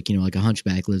rumored, like, you know, like a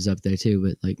hunchback lives up there too,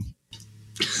 but like.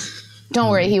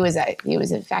 Don't worry. He was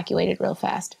evacuated real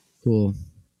fast. Cool.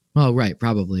 Oh, right.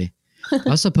 Probably.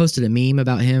 I also posted a meme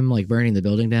about him like burning the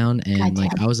building down, and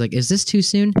like I was like, "Is this too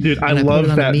soon?" Dude, and I love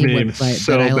that meme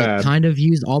so that I bad. like kind of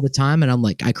used all the time, and I'm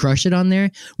like, I crush it on there.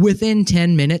 Within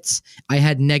 10 minutes, I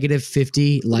had negative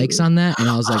 50 likes on that, and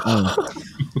I was like, "Oh,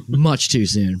 much too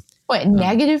soon." What,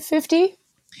 negative 50?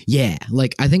 Yeah,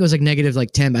 like I think it was like negative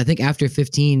like 10. But I think after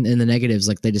 15 in the negatives,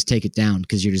 like they just take it down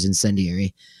because you're just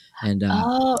incendiary. And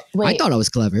I thought I was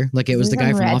clever. Like it was the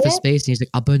guy from Office Space, and he's like,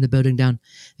 "I'll burn the building down,"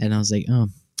 and I was like, "Oh."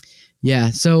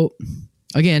 Yeah, so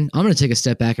again, I'm going to take a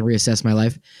step back and reassess my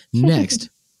life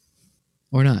next.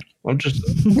 Or not. I'm just...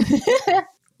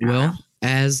 Well,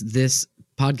 as this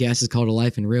podcast is called A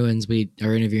Life in Ruins, we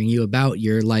are interviewing you about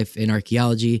your life in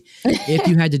archaeology. If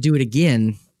you had to do it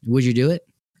again, would you do it?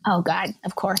 Oh, God,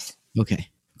 of course. Okay,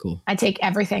 cool. I take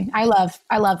everything. I love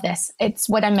this. It's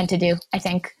what I'm meant to do, I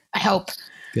think. I hope.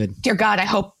 Good. Dear God, I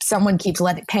hope someone keeps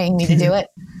paying me to do it.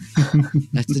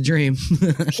 That's the dream.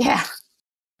 Yeah.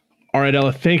 All right,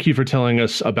 Ella, thank you for telling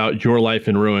us about your life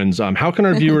in ruins. How can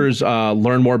our viewers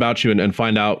learn more about you and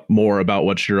find out more about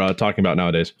what you're talking about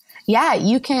nowadays? Yeah,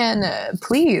 you can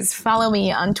please follow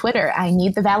me on Twitter. I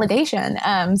need the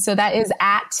validation. So that is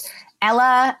at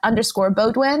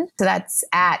Ella_Beaudoin. So that's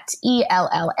at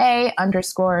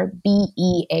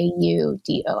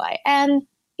ELLA_BEAUDOIN.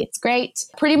 It's great.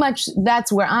 Pretty much that's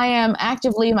where I am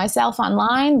actively myself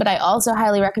online, but I also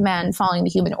highly recommend following the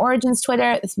Human Origins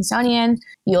Twitter, the Smithsonian.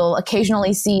 You'll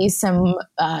occasionally see some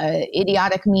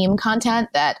idiotic meme content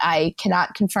that I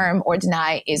cannot confirm or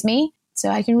deny is me. So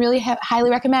I can really highly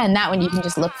recommend that one. You can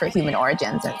just look for Human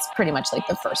Origins. It's pretty much like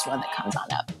the first one that comes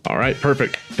on up. All right,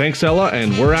 perfect. Thanks, Ella,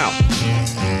 and we're out.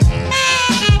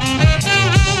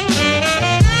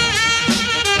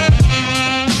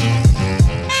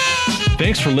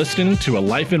 Thanks for listening to A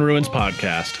Life in Ruins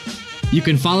podcast. You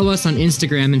can follow us on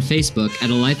Instagram and Facebook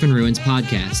at A Life in Ruins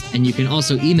podcast, and you can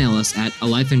also email us at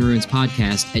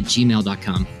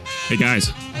alifeinruinspodcast@gmail.com. Hey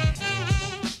guys,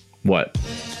 What?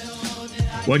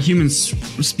 what human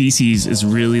species is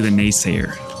really the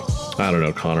naysayer? I don't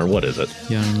know, Connor. What is it?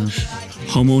 Yeah, I don't know.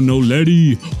 Homo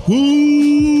naledi.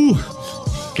 Woo!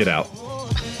 Get out.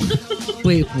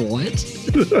 Wait, what?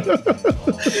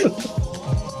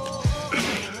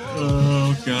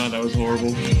 Oh God, that was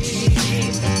horrible.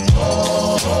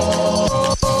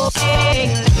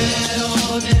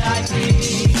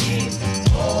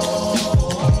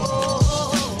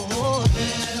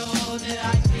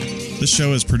 This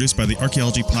show is produced by the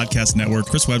Archaeology Podcast Network,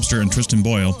 Chris Webster and Tristan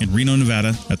Boyle in Reno,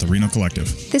 Nevada at the Reno Collective.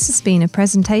 This has been a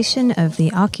presentation of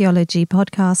the Archaeology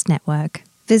Podcast Network.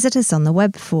 Visit us on the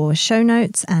web for show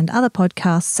notes and other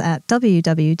podcasts at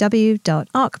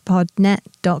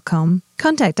www.archpodnet.com.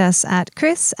 Contact us at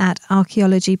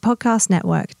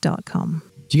chris@archaeologypodcastnetwork.com.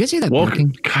 Do you guys hear that Well,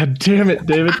 barking? God damn it,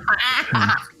 David.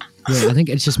 Yeah, I think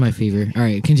it's just my fever. All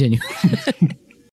right, continue.